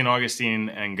were in St. Augustine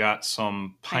and got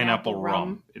some pineapple rum.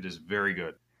 rum. It is very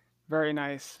good. Very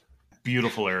nice.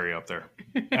 Beautiful area up there.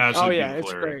 Absolutely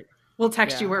beautiful area. Great. We'll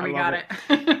text you where we got it.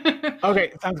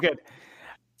 Okay, sounds good.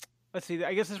 Let's see.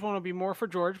 I guess this one will be more for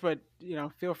George, but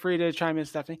feel free to chime in,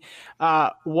 Stephanie.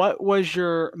 What was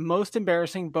your most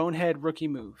embarrassing bonehead rookie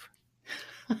move?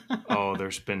 Oh,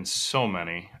 there's been so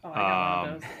many. Oh, I got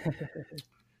one of those.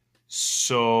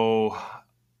 So,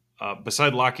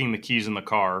 beside locking the keys in the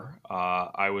car,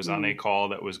 I was on a call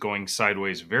that was going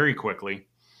sideways very quickly.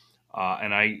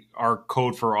 And our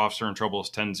code for officer in trouble is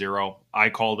 10-0. I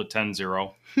called it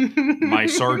 10-0. My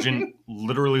sergeant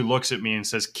literally looks at me and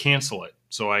says, cancel it.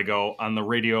 So I go on the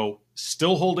radio,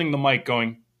 still holding the mic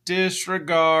going,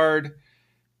 disregard.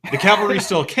 The cavalry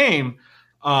still came.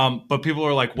 But people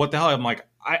are like, what the hell? I'm like,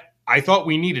 I thought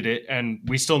we needed it. And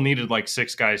we still needed like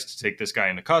 6 guys to take this guy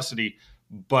into custody.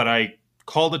 But I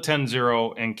called it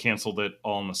 10-0 and canceled it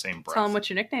all in the same breath. Tell them what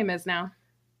your nickname is now.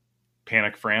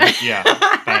 Panic Frantic? Yeah,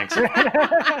 thanks.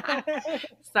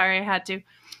 Sorry, I had to.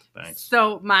 Thanks.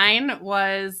 So mine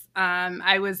was,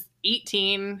 I was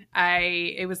 18.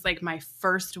 It was like my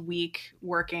first week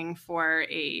working for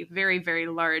a very, very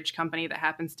large company that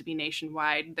happens to be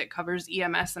nationwide that covers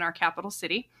EMS in our capital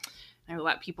city. I will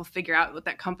let people figure out what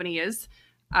that company is.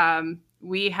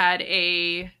 We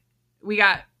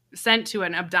got sent to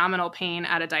an abdominal pain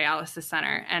at a dialysis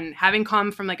center, and having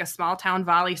come from like a small town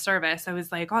volley service, I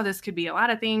was like, oh, this could be a lot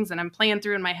of things. And I'm playing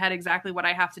through in my head exactly what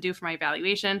I have to do for my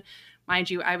evaluation. Mind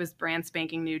you, I was brand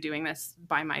spanking new doing this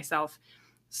by myself.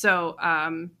 So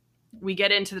we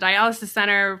get into the dialysis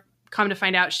center, come to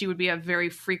find out she would be a very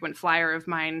frequent flyer of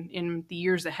mine in the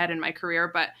years ahead in my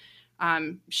career. But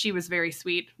she was very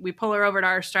sweet. We pull her over to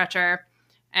our stretcher.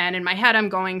 And in my head, I'm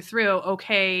going through,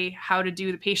 okay, how to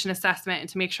do the patient assessment and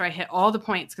to make sure I hit all the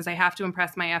points because I have to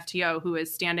impress my FTO, who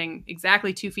is standing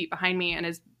exactly 2 feet behind me and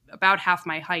is about half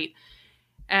my height.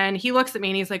 And he looks at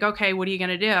me and he's like, okay, what are you going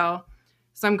to do?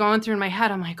 So I'm going through in my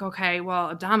head. I'm like, okay,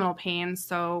 well, abdominal pain.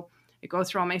 So I go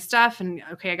through all my stuff and,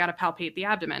 okay, I got to palpate the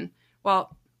abdomen.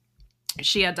 Well,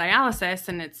 she had dialysis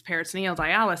and it's peritoneal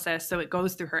dialysis. So it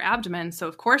goes through her abdomen. So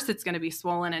of course it's going to be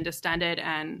swollen and distended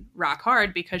and rock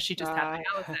hard because she just had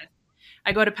dialysis.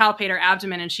 I go to palpate her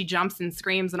abdomen and she jumps and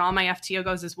screams and all my FTO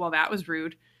goes is, well, that was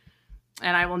rude.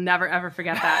 And I will never, ever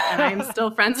forget that. And I am still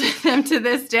friends with him to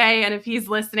this day. And if he's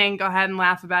listening, go ahead and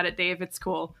laugh about it, Dave. It's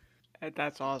cool.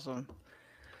 That's awesome.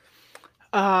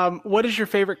 What is your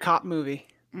favorite cop movie?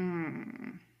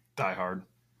 Die Hard.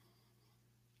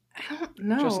 I don't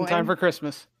know. Just in time for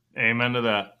Christmas. Amen to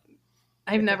that.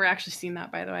 I've never actually seen that,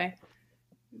 by the way.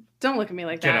 Don't look at me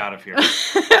like Get that. out of here.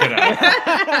 Get out.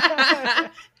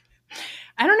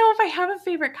 I don't know if I have a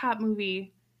favorite cop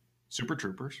movie. Super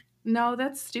Troopers. No,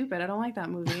 that's stupid. I don't like that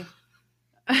movie.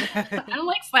 I don't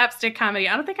like slapstick comedy.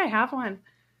 I don't think I have one.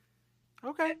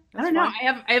 Okay. I don't know.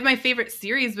 I have my favorite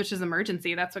series, which is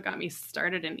Emergency. That's what got me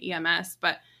started in EMS.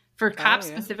 But for cops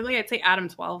specifically, I'd say Adam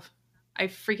 12. I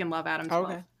freaking love Adam 12.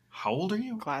 Okay. How old are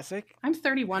you? Classic. I'm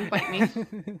 31, bite me.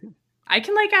 I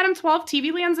can like Adam 12.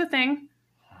 TV Land's a thing.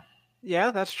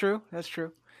 Yeah, that's true. That's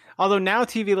true. Although now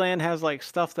TV Land has like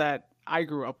stuff that I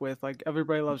grew up with, like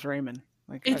Everybody Loves Raymond.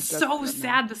 Like it's so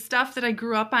sad. The stuff that I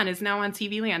grew up on is now on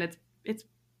TV Land.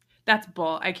 That's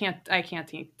bull. I can't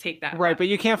take that. Right, but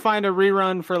you can't find a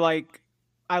rerun for like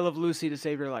I Love Lucy to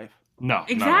save your life. No.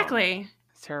 Exactly. No.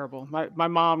 It's terrible. My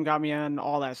mom got me on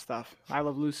all that stuff. I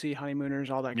Love Lucy,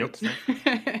 Honeymooners, all that good stuff.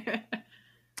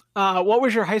 What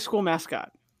was your high school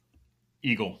mascot?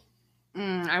 Eagle.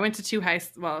 I went to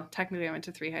technically I went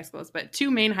to 3 high schools, but 2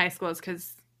 main high schools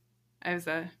because I was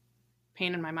a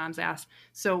pain in my mom's ass.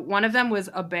 So one of them was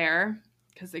a bear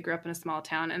because they grew up in a small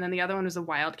town. And then the other one was a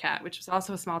wildcat, which was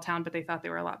also a small town, but they thought they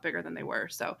were a lot bigger than they were.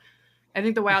 So I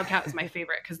think the wildcat was my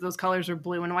favorite because those colors were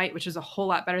blue and white, which is a whole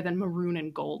lot better than maroon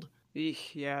and gold.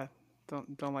 Yeah,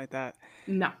 don't like that.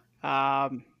 No.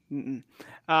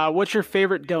 What's your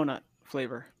favorite donut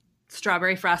flavor?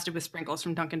 Strawberry frosted with sprinkles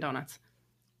from Dunkin' Donuts.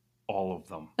 All of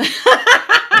them.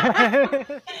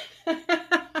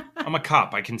 I'm a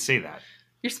cop. I can say that.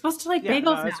 You're supposed to like Yeah, bagels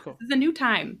no, now. that's cool. This is a new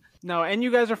time. No, and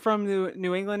you guys are from the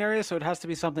New England area, so it has to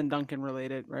be something Dunkin'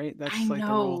 related, right? That's I like the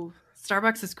rule. know.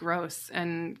 Starbucks is gross,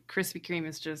 and Krispy Kreme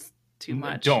is just too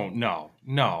much. No.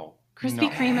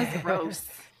 Krispy Kreme is gross.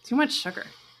 Too much sugar.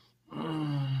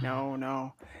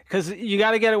 No. Because you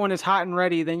got to get it when it's hot and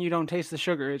ready, then you don't taste the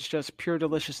sugar. It's just pure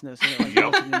deliciousness. And it like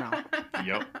melts in your mouth.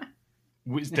 Yep.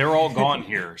 They're all gone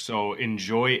here, so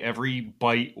enjoy every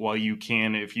bite while you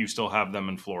can if you still have them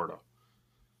in Florida.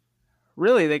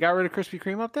 Really? They got rid of Krispy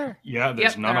Kreme up there? Yeah,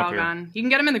 there's Yep, none they're up all here. gone. You can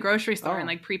get them in the grocery store and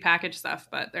Oh. like prepackaged stuff,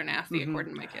 but they're nasty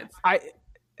according to my kids.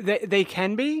 They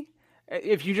can be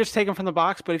if you just take them from the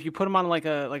box, but if you put them on like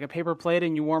a paper plate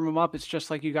and you warm them up, it's just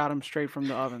like you got them straight from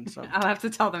the oven. So I'll have to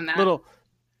tell them that. little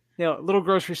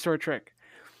grocery store trick.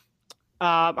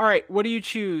 All right, what do you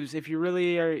choose if you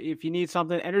really are? If you need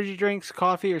something, energy drinks,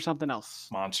 coffee, or something else?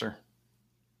 Monster.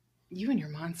 You and your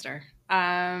monster.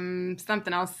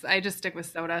 Something else. I just stick with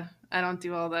soda. I don't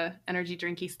do all the energy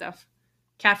drinky stuff.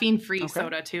 Caffeine-free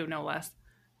soda too, no less.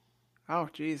 Oh,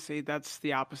 geez, see, that's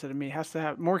the opposite of me. It has to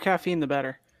have more caffeine, the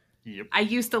better. Yep. I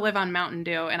used to live on Mountain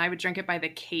Dew, and I would drink it by the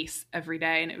case every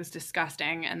day, and it was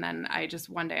disgusting. And then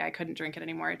one day I couldn't drink it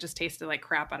anymore. It just tasted like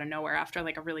crap out of nowhere after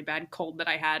like a really bad cold that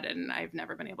I had, and I've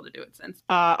never been able to do it since.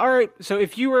 All right, so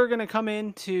if you were going to come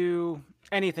into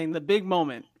anything, the big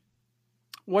moment,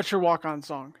 what's your walk-on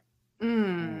song?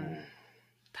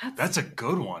 That's a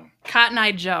good one. Cotton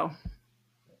Eye Joe.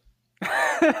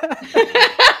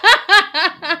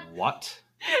 What?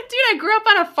 Dude, I grew up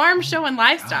on a farm showing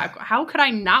livestock. How could I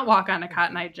not walk on a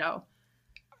Cotton Eye Joe?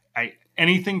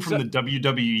 Anything from the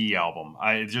WWE album.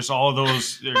 I just all of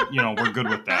those. We're good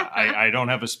with that. I don't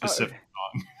have a specific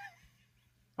song.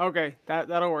 Okay,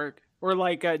 that'll work. Or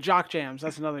like Jock Jams.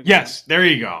 That's another good Yes, there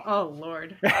you go. Oh,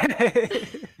 Lord.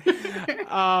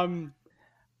 one.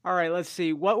 All right, let's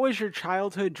see. What was your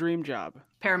childhood dream job?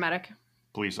 Paramedic.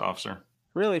 Police officer.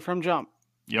 Really, from jump?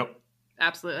 Yep.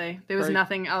 Absolutely. There was Very-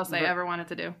 nothing else I very- ever wanted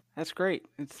to do. That's great.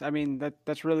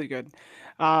 That's really good.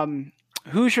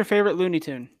 Who's your favorite Looney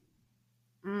Tune?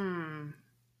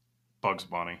 Bugs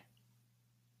Bunny.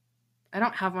 I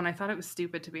don't have one. I thought it was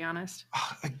stupid, to be honest.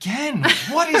 Again,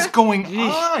 what is going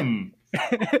on?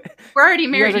 We're already You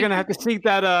married. guys are gonna have to seek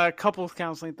that couples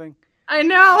counseling thing. I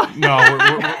know. No,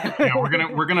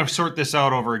 we're gonna sort this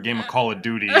out over a game of Call of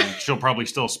Duty, and she'll probably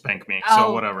still spank me.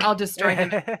 So whatever. I'll destroy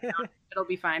him. It'll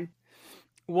be fine.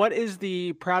 What is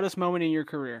the proudest moment in your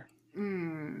career?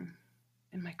 In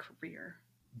my career.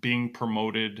 Being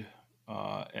promoted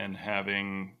and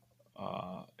having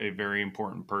a very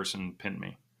important person pin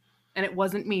me. And it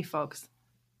wasn't me, folks.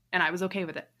 And I was okay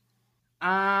with it.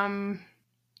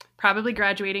 Probably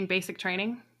graduating basic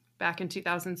training back in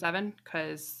 2007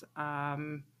 because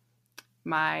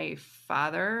my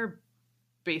father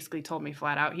basically told me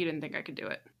flat out he didn't think I could do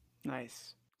it.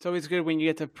 Nice. It's always good when you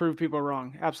get to prove people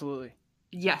wrong. Absolutely.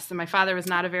 Yes, and my father was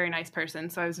not a very nice person,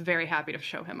 so I was very happy to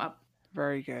show him up.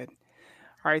 Very good.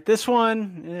 All right, this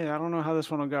one, I don't know how this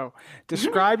one will go.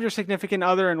 Describe your significant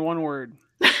other in one word.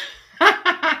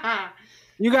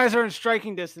 You guys are in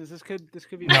striking distance. This could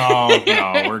be. No,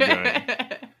 we're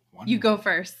good. You go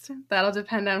first. That'll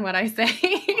depend on what I say.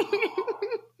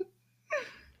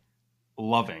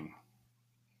 Loving.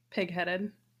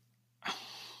 Pig-headed.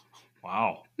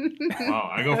 Wow.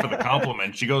 I go for the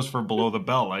compliment. She goes for below the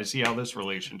belt. I see how this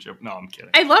relationship. No, I'm kidding.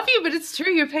 I love you, but it's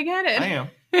true. You're pig-headed. I am.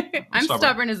 I'm stubborn.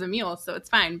 stubborn as a mule, so it's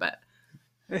fine, but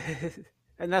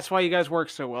And that's why you guys work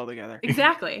so well together.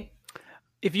 exactly.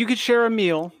 If you could share a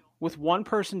meal with one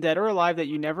person, dead or alive, that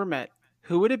you never met,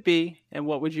 who would it be and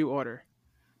what would you order?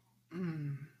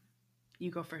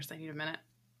 You go first. I need a minute.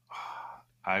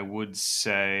 I would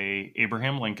say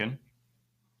Abraham Lincoln.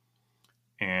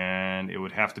 And it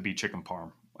would have to be chicken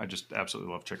parm. I just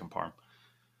absolutely love chicken parm.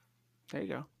 There you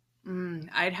go.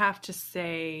 I'd have to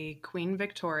say Queen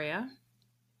Victoria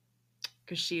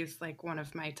because she's like one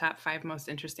of my top 5 most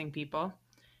interesting people.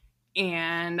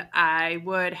 And I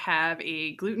would have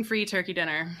a gluten-free turkey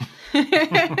dinner.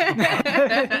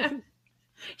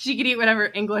 She could eat whatever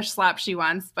English slop she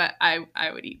wants, but I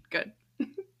would eat good.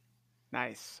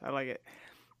 Nice. I like it.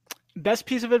 Best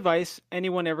piece of advice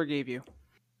anyone ever gave you?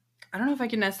 I don't know if I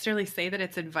can necessarily say that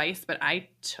it's advice, but I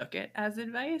took it as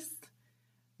advice.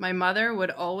 My mother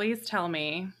would always tell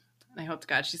me, and I hope to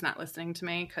God she's not listening to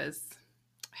me because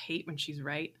I hate when she's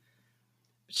right.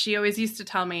 She always used to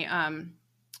tell me,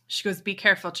 she goes, "Be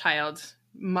careful, child.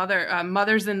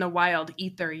 Mothers in the wild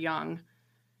eat their young."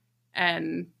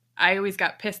 And I always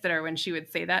got pissed at her when she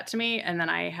would say that to me. And then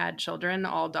I had children,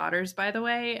 all daughters, by the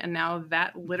way. And now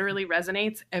that literally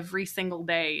resonates every single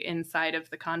day inside of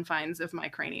the confines of my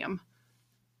cranium.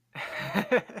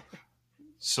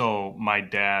 So my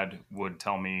dad would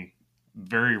tell me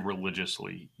very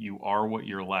religiously, you are what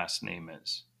your last name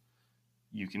is.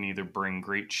 You can either bring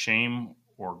great shame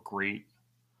or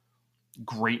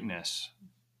greatness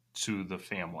to the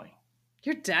family.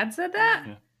 Your dad said that?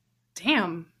 Yeah.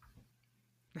 Damn.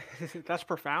 That's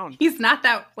profound. He's not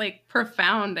that like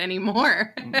profound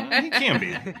anymore. He can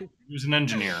be. He was an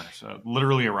engineer, so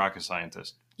literally a rocket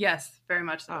scientist. Yes, very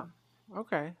much so.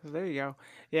 Okay, so there you go.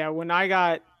 Yeah, when I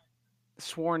got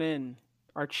sworn in,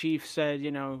 our chief said,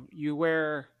 you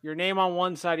wear your name on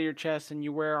one side of your chest and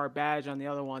you wear our badge on the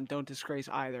other one. Don't disgrace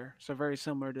either. So very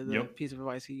similar to the piece of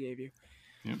advice he gave you.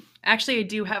 Yep. Actually, I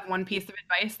do have one piece of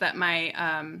advice that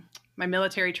my my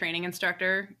military training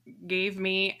instructor gave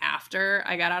me after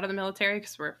I got out of the military,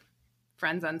 because we're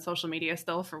friends on social media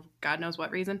still for God knows what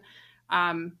reason.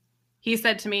 He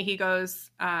said to me, he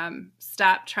goes,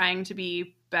 stop trying to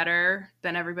be better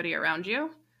than everybody around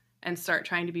you and start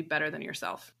trying to be better than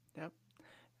yourself. Yep.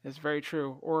 It's very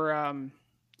true. Or,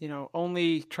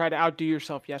 only try to outdo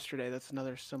yourself yesterday. That's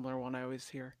another similar one I always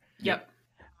hear. Yep.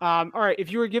 All right.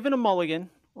 If you were given a mulligan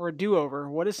or a do-over,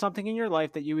 what is something in your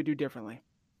life that you would do differently?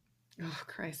 Oh,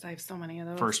 Christ. I have so many of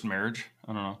those. First marriage?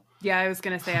 I don't know. Yeah, I was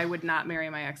going to say I would not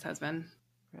marry my ex-husband.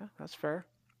 Yeah, that's fair.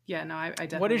 Yeah, no, I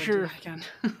definitely What is would your... do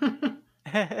that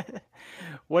again.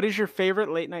 What is your favorite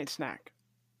late night snack?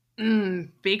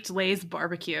 Baked Lay's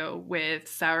barbecue with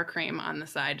sour cream on the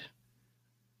side.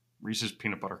 Reese's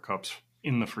peanut butter cups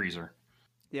in the freezer.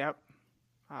 Yep.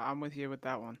 I'm with you with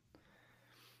that one.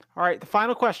 All right, the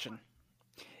final question.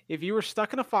 If you were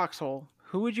stuck in a foxhole,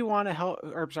 who would you want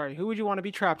to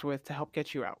be trapped with to help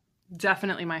get you out?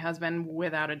 Definitely my husband,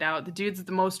 without a doubt. The dude's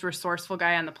the most resourceful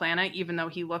guy on the planet, even though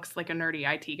he looks like a nerdy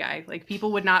IT guy. Like,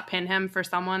 people would not pin him for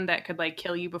someone that could, like,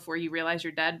 kill you before you realize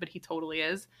you're dead, but he totally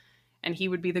is. And he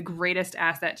would be the greatest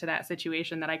asset to that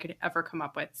situation that I could ever come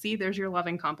up with. See, there's your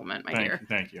loving compliment, my dear.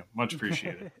 Thank you. Much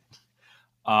appreciated.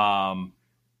 I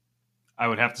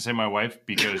would have to say my wife,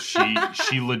 because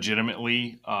she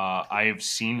legitimately, I have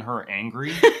seen her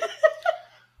angry.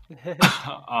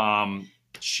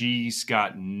 She's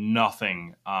got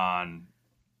nothing on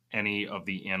any of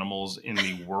the animals in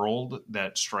the world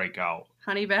that strike out.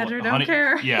 Honey badger don't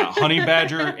care. Yeah, honey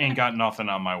badger ain't got nothing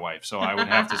on my wife. So I would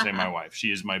have to say my wife.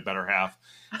 She is my better half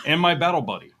and my battle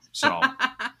buddy. So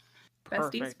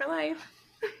besties for life.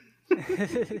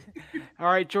 All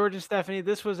right, George and Stephanie,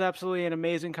 this was absolutely an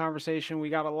amazing conversation. We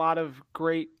got a lot of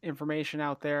great information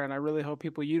out there, and I really hope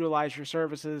people utilize your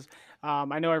services.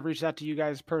 I know I've reached out to you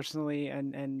guys personally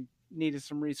and needed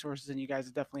some resources, and you guys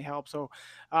have definitely helped. So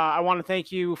I want to thank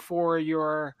you for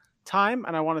your time,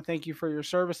 and I want to thank you for your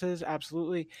services.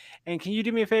 Absolutely. And can you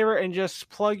do me a favor and just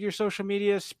plug your social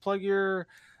medias, plug your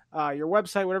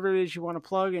website, whatever it is you want to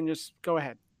plug, and just go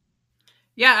ahead.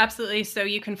 Yeah, absolutely. So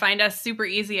you can find us super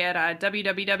easy at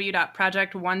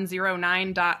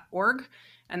www.project109.org.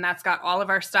 And that's got all of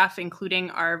our stuff,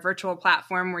 including our virtual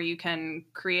platform where you can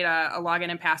create a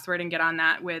login and password and get on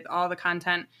that with all the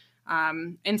content.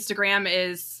 Instagram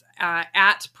is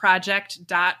at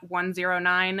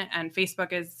project.109, and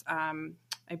Facebook is,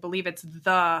 I believe it's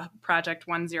the Project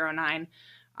 109.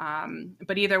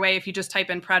 But either way, if you just type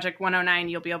in Project 109,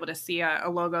 you'll be able to see a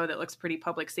logo that looks pretty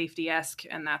public safety-esque,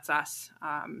 and that's us.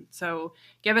 So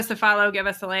give us a follow, give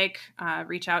us a like,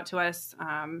 reach out to us.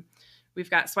 We've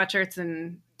got sweatshirts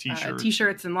and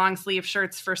t-shirts and long sleeve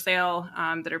shirts for sale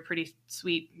that are pretty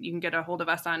sweet. You can get a hold of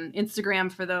us on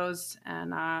Instagram for those.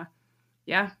 And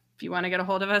yeah, if you want to get a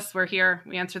hold of us, we're here.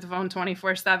 We answer the phone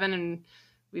 24/7, and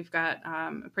we've got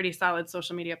a pretty solid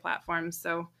social media platform.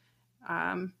 So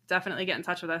definitely get in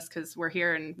touch with us, because we're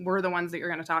here and we're the ones that you're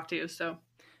going to talk to. So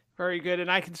very good. And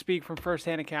I can speak from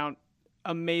firsthand account.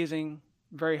 Amazing,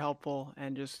 very helpful,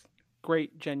 and just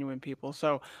great, genuine people.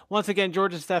 So once again,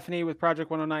 George and Stephanie with Project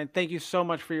 109, thank you so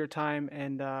much for your time,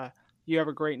 and you have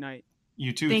a great night.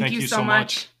 You too. Thank you so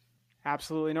much.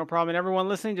 Absolutely, no problem. And everyone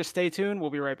listening, just stay tuned.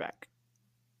 We'll be right back.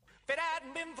 If it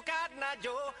hadn't been for Cotton Eye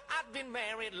Joe, I'd been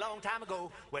married a long time ago.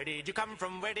 Where did you come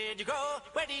from? Where did you go?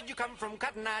 Where did you come from,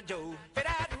 Cotton Eye Joe? If it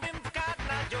hadn't been for Cotton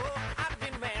Eye Joe, I'd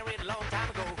been married a long time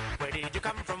ago. Where did you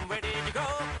come from? Where did you go?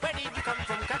 Where did you come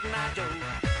from, Cotton Eye Joe?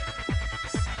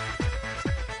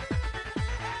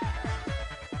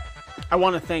 I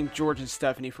want to thank George and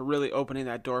Stephanie for really opening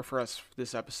that door for us for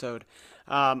this episode.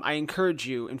 I encourage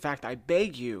you, in fact, I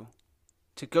beg you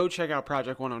to go check out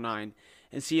Project 109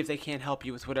 and see if they can't help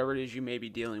you with whatever it is you may be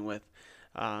dealing with.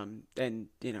 And,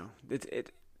 you know,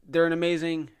 they're an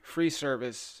amazing free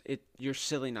service. You're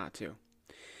silly not to.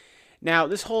 Now,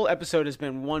 this whole episode has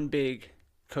been one big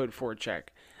Code 4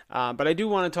 check. But I do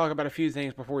want to talk about a few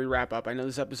things before we wrap up. I know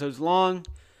this episode's long,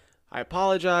 I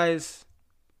apologize,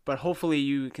 but hopefully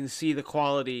you can see the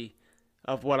quality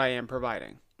of what I am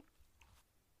providing.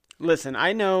 Listen,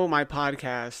 I know my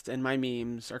podcast and my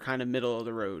memes are kind of middle of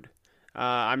the road.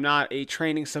 I'm not a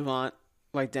training savant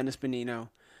like Dennis Benigno.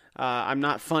 I'm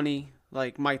not funny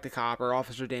like Mike the Cop or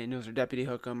Officer Daniels or Deputy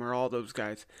Hookham or all those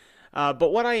guys.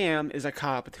 But what I am is a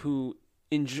cop who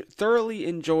thoroughly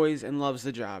enjoys and loves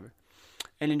the job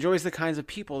and enjoys the kinds of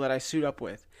people that I suit up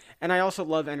with. And I also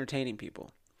love entertaining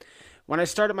people. When I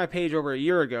started my page over a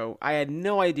year ago, I had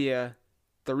no idea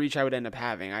the reach I would end up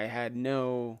having. I had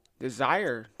no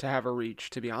desire to have a reach,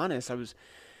 to be honest. I was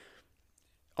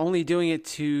only doing it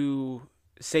to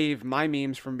save my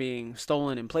memes from being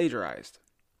stolen and plagiarized.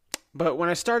 But when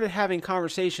I started having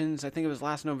conversations, I think it was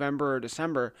last November or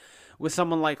December, with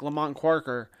someone like Lamont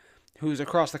Quarker, who's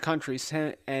across the country,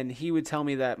 and he would tell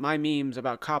me that my memes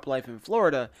about cop life in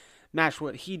Florida matched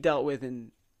what he dealt with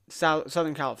in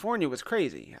Southern California, was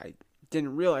crazy. I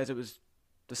didn't realize it was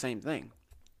the same thing.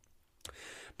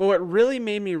 But what really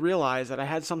made me realize that I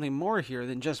had something more here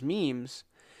than just memes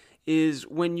is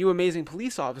when you amazing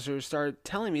police officers started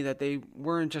telling me that they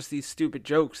weren't just these stupid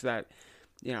jokes that,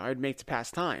 I'd make to pass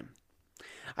time.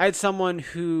 I had someone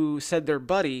who said their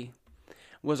buddy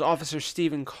was Officer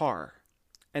Stephen Carr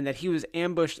and that he was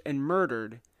ambushed and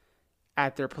murdered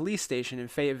at their police station in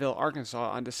Fayetteville,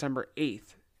 Arkansas on December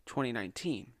 8th,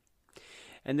 2019.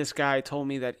 And this guy told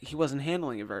me that he wasn't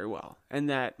handling it very well and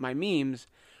that my memes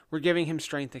were giving him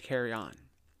strength to carry on.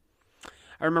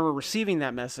 I remember receiving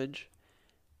that message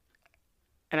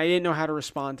and I didn't know how to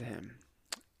respond to him.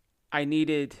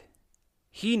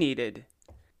 He needed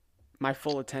my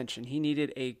full attention. He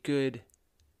needed a good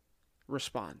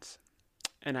response.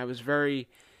 And I was very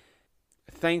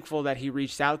thankful that he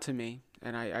reached out to me,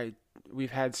 and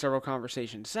we've had several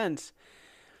conversations since,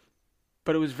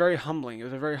 but it was very humbling. It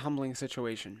was a very humbling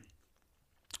situation.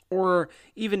 Or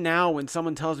even now when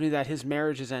someone tells me that his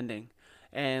marriage is ending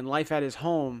and life at his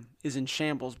home is in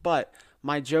shambles, but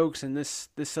my jokes and this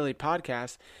silly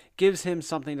podcast gives him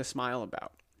something to smile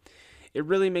about. It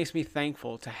really makes me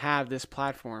thankful to have this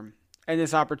platform and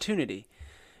this opportunity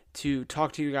to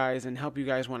talk to you guys and help you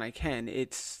guys when I can.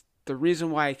 It's the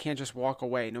reason why I can't just walk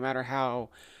away, no matter how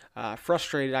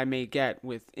frustrated I may get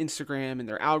with Instagram and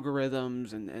their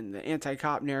algorithms and the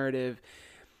anti-cop narrative.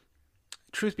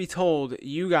 Truth be told,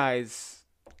 you guys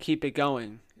keep it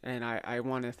going, and I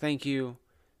want to thank you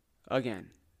again.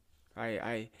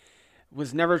 I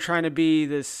was never trying to be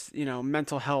this,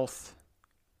 mental health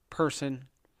person.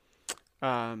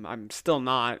 I'm still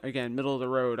not. Again, middle of the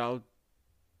road. I'll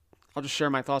just share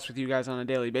my thoughts with you guys on a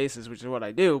daily basis, which is what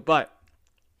I do. But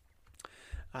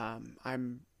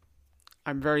I'm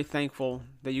very thankful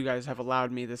that you guys have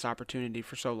allowed me this opportunity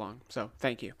for so long. So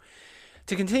thank you.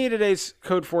 To continue today's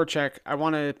Code 4 check, I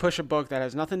want to push a book that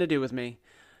has nothing to do with me.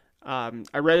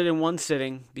 I read it in one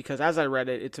sitting because as I read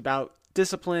it, it's about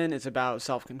discipline, it's about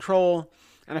self-control,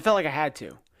 and I felt like I had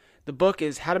to. The book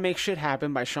is How to Make Shit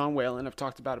Happen by Sean Whalen. I've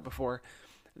talked about it before.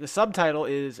 The subtitle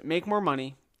is Make More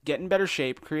Money, Get in Better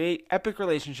Shape, Create Epic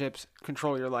Relationships,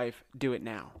 Control Your Life, Do It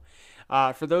Now.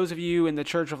 For those of you in the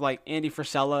church of like Andy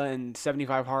Frisella and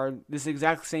 75 Hard, this is the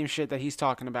exact same shit that he's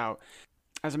talking about.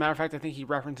 As a matter of fact, I think he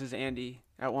references Andy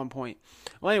at one point.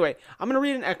 Well, anyway, I'm going to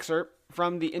read an excerpt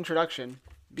from the introduction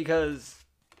because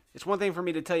it's one thing for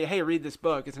me to tell you, hey, read this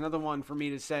book. It's another one for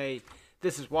me to say,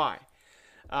 this is why.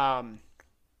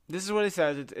 This is what he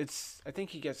says. It's I think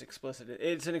he gets explicit.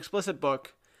 It's an explicit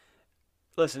book.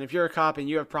 Listen, if you're a cop and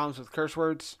you have problems with curse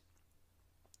words,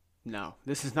 no,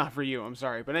 this is not for you. I'm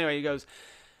sorry. But anyway, he goes,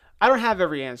 I don't have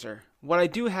every answer. What I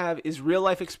do have is real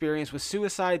life experience with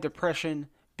suicide, depression,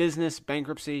 business,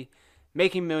 bankruptcy,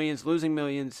 making millions, losing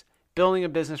millions, building a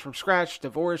business from scratch,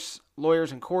 divorce,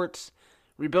 lawyers and courts,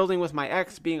 rebuilding with my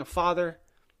ex, being a father,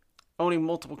 owning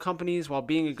multiple companies while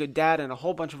being a good dad, and a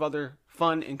whole bunch of other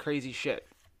fun and crazy shit.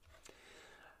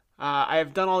 I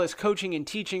have done all this coaching and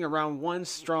teaching around one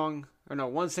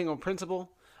single principle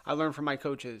I learned from my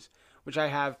coaches, which I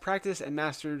have practiced and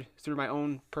mastered through my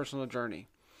own personal journey.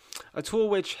 A tool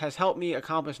which has helped me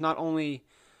accomplish not only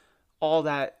all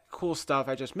that cool stuff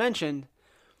I just mentioned,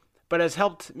 but has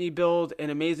helped me build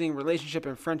an amazing relationship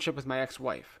and friendship with my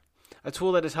ex-wife. A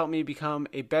tool that has helped me become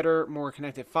a better, more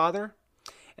connected father,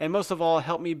 and most of all,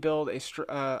 helped me build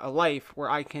a life where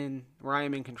I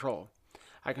am in control.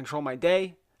 I control my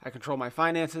day, I control my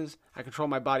finances, I control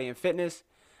my body and fitness.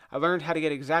 I learned how to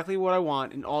get exactly what I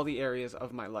want in all the areas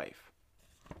of my life.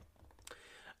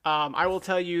 I will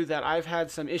tell you that I've had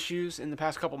some issues in the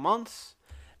past couple months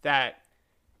that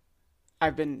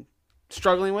I've been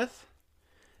struggling with.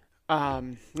 Not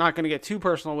going to get too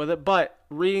personal with it, but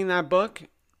reading that book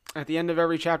At the end of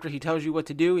every chapter, he tells you what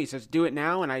to do. He says, do it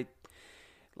now. And I,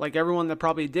 like everyone that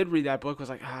probably did read that book, was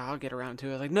like, I'll get around to it.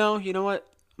 I was like, no, you know what?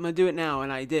 I'm going to do it now.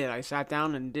 And I did. I sat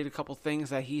down and did a couple things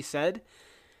that he said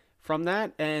from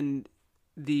that. And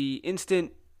the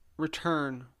instant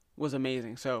return was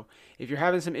amazing. So if you're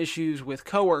having some issues with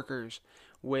coworkers,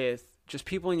 with just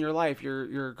people in your life,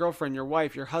 your girlfriend, your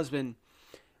wife, your husband,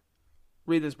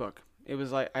 read this book. It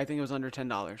was like, I think it was under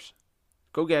 $10.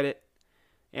 Go get it.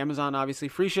 Amazon, obviously,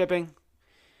 free shipping.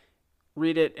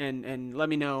 Read it and let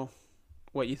me know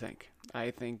what you think. I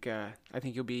think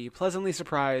you'll be pleasantly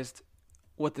surprised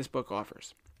what this book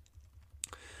offers.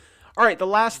 All right, the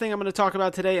last thing I'm going to talk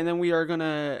about today, and then we are going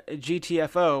to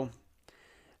GTFO.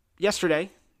 Yesterday,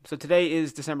 so today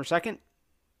is December 2nd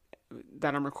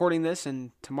that I'm recording this,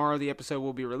 and tomorrow the episode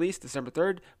will be released, December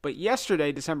 3rd. But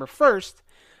yesterday, December 1st,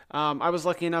 I was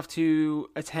lucky enough to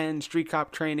attend Street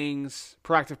Cop Training's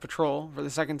Proactive Patrol for the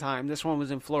second time. This one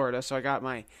was in Florida, so I got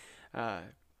my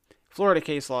Florida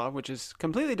case law, which is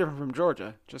completely different from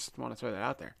Georgia. Just want to throw that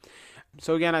out there.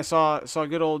 So again, I saw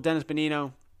good old Dennis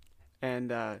Benino,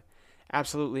 and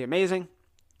absolutely amazing.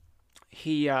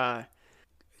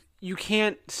 You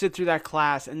can't sit through that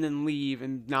class and then leave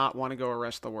and not want to go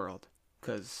arrest the world,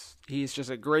 because he's just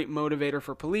a great motivator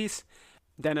for police.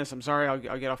 Dennis, I'm sorry, I'll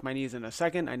get off my knees in a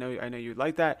second. I know you'd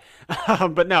like that.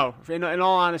 But no, in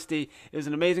all honesty, it was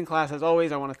an amazing class as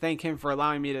always. I want to thank him for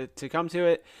allowing me to come to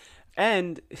it.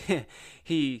 And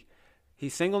he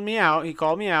singled me out. He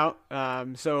called me out.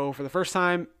 So for the first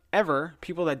time ever,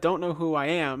 people that don't know who I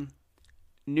am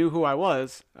knew who I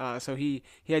was. So he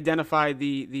identified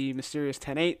the mysterious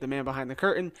 10-8, the man behind the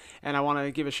curtain. And I want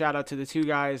to give a shout out to the two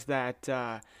guys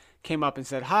that came up and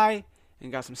said hi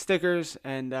and got some stickers.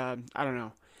 And I don't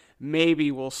know,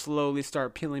 maybe we'll slowly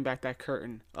start peeling back that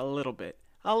curtain a little bit.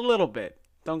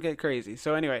 Don't get crazy.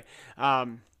 So anyway,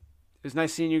 it was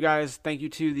nice seeing you guys. Thank you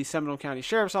to the Seminole County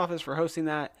Sheriff's Office for hosting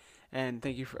that. And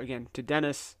thank you again to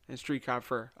Dennis and Street Cop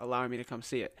for allowing me to come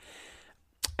see it.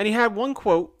 And he had one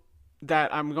quote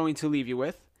that I'm going to leave you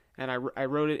with. And I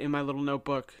wrote it in my little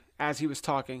notebook as he was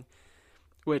talking,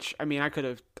 which, I mean, I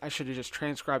should have just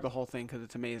transcribed the whole thing because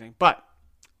it's amazing. But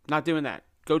not doing that.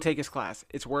 Go take his class.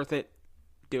 It's worth it.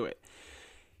 Do it.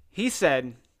 He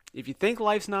said, if you think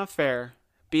life's not fair,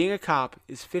 being a cop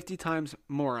is 50 times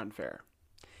more unfair.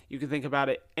 You can think about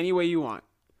it any way you want.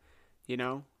 You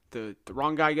know, the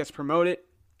wrong guy gets promoted.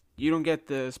 You don't get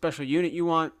the special unit you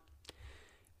want.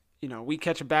 You know, we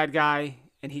catch a bad guy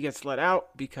and he gets let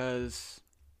out because,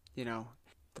 you know,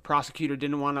 the prosecutor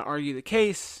didn't want to argue the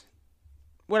case.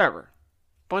 Whatever.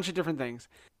 Bunch of different things.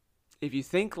 If you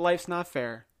think life's not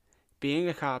fair, being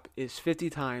a cop is 50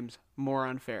 times more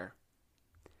unfair.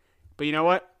 But you know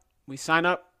what? We sign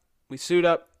up, we suit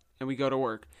up, and we go to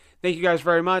work. Thank you guys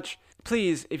very much.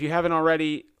 Please, if you haven't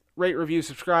already, rate, review,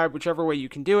 subscribe, whichever way you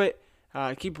can do it.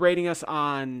 Keep rating us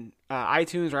on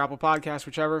iTunes or Apple Podcasts,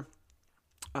 whichever.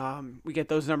 We get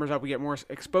those numbers up. We get more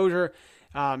exposure.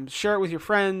 Share it with your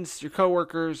friends, your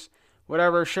coworkers,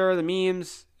 whatever. Share the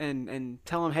memes and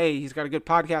tell them, hey, he's got a good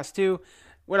podcast too.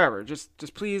 Whatever.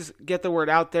 Just please get the word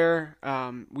out there.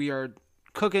 We are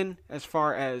cooking as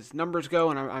far as numbers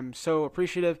go, and I'm so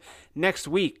appreciative. Next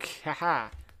week,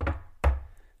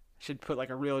 should put like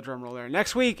a real drum roll there.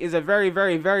 Next week is a very,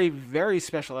 very, very, very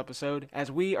special episode,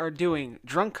 as we are doing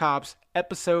Drunk Cops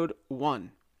episode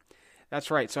 1. That's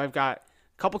right. So I've got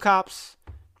a couple cops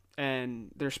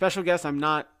and they're special guests. I'm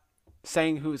not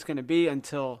saying who it's going to be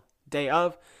until day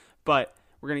of, but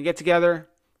we're going to get together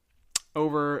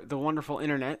over the wonderful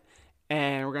internet,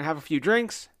 and we're going to have a few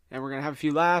drinks, and we're going to have a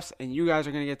few laughs, and you guys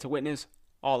are going to get to witness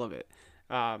all of it.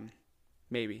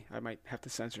 Maybe. I might have to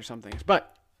censor some things.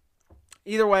 But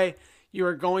either way, you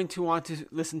are going to want to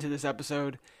listen to this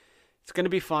episode. It's going to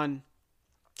be fun.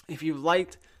 If you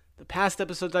liked the past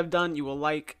episodes I've done, you will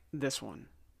like this one.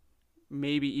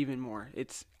 Maybe even more.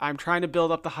 I'm trying to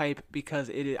build up the hype because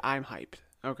I'm hyped.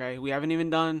 Okay? We haven't even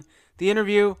done the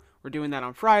interview. We're doing that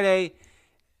on Friday.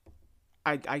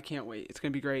 I can't wait. It's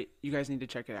going to be great. You guys need to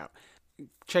check it out.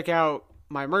 Check out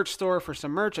my merch store for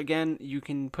some merch. Again, you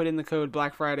can put in the code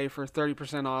Black Friday for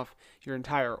 30% off your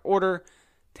entire order.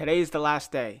 Today's the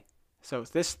last day. So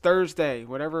this Thursday,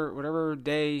 whatever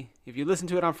day, if you listen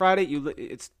to it on Friday,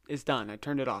 it's done. I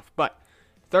turned it off. But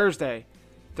Thursday,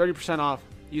 30% off.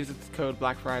 Use the code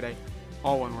Black Friday.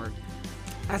 All one word.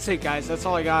 That's it, guys. That's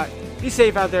all I got. Be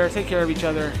safe out there. Take care of each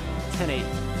other. 10-8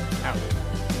 out.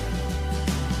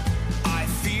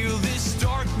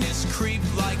 Darkness creep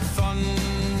like thunder.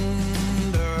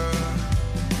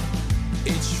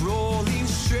 It's rolling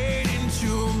straight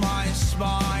into my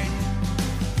spine.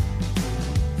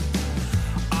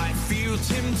 I feel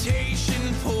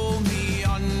temptation pull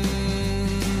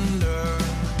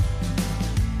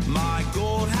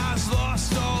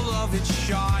could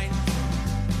shine.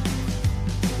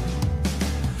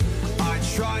 I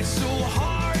tried so hard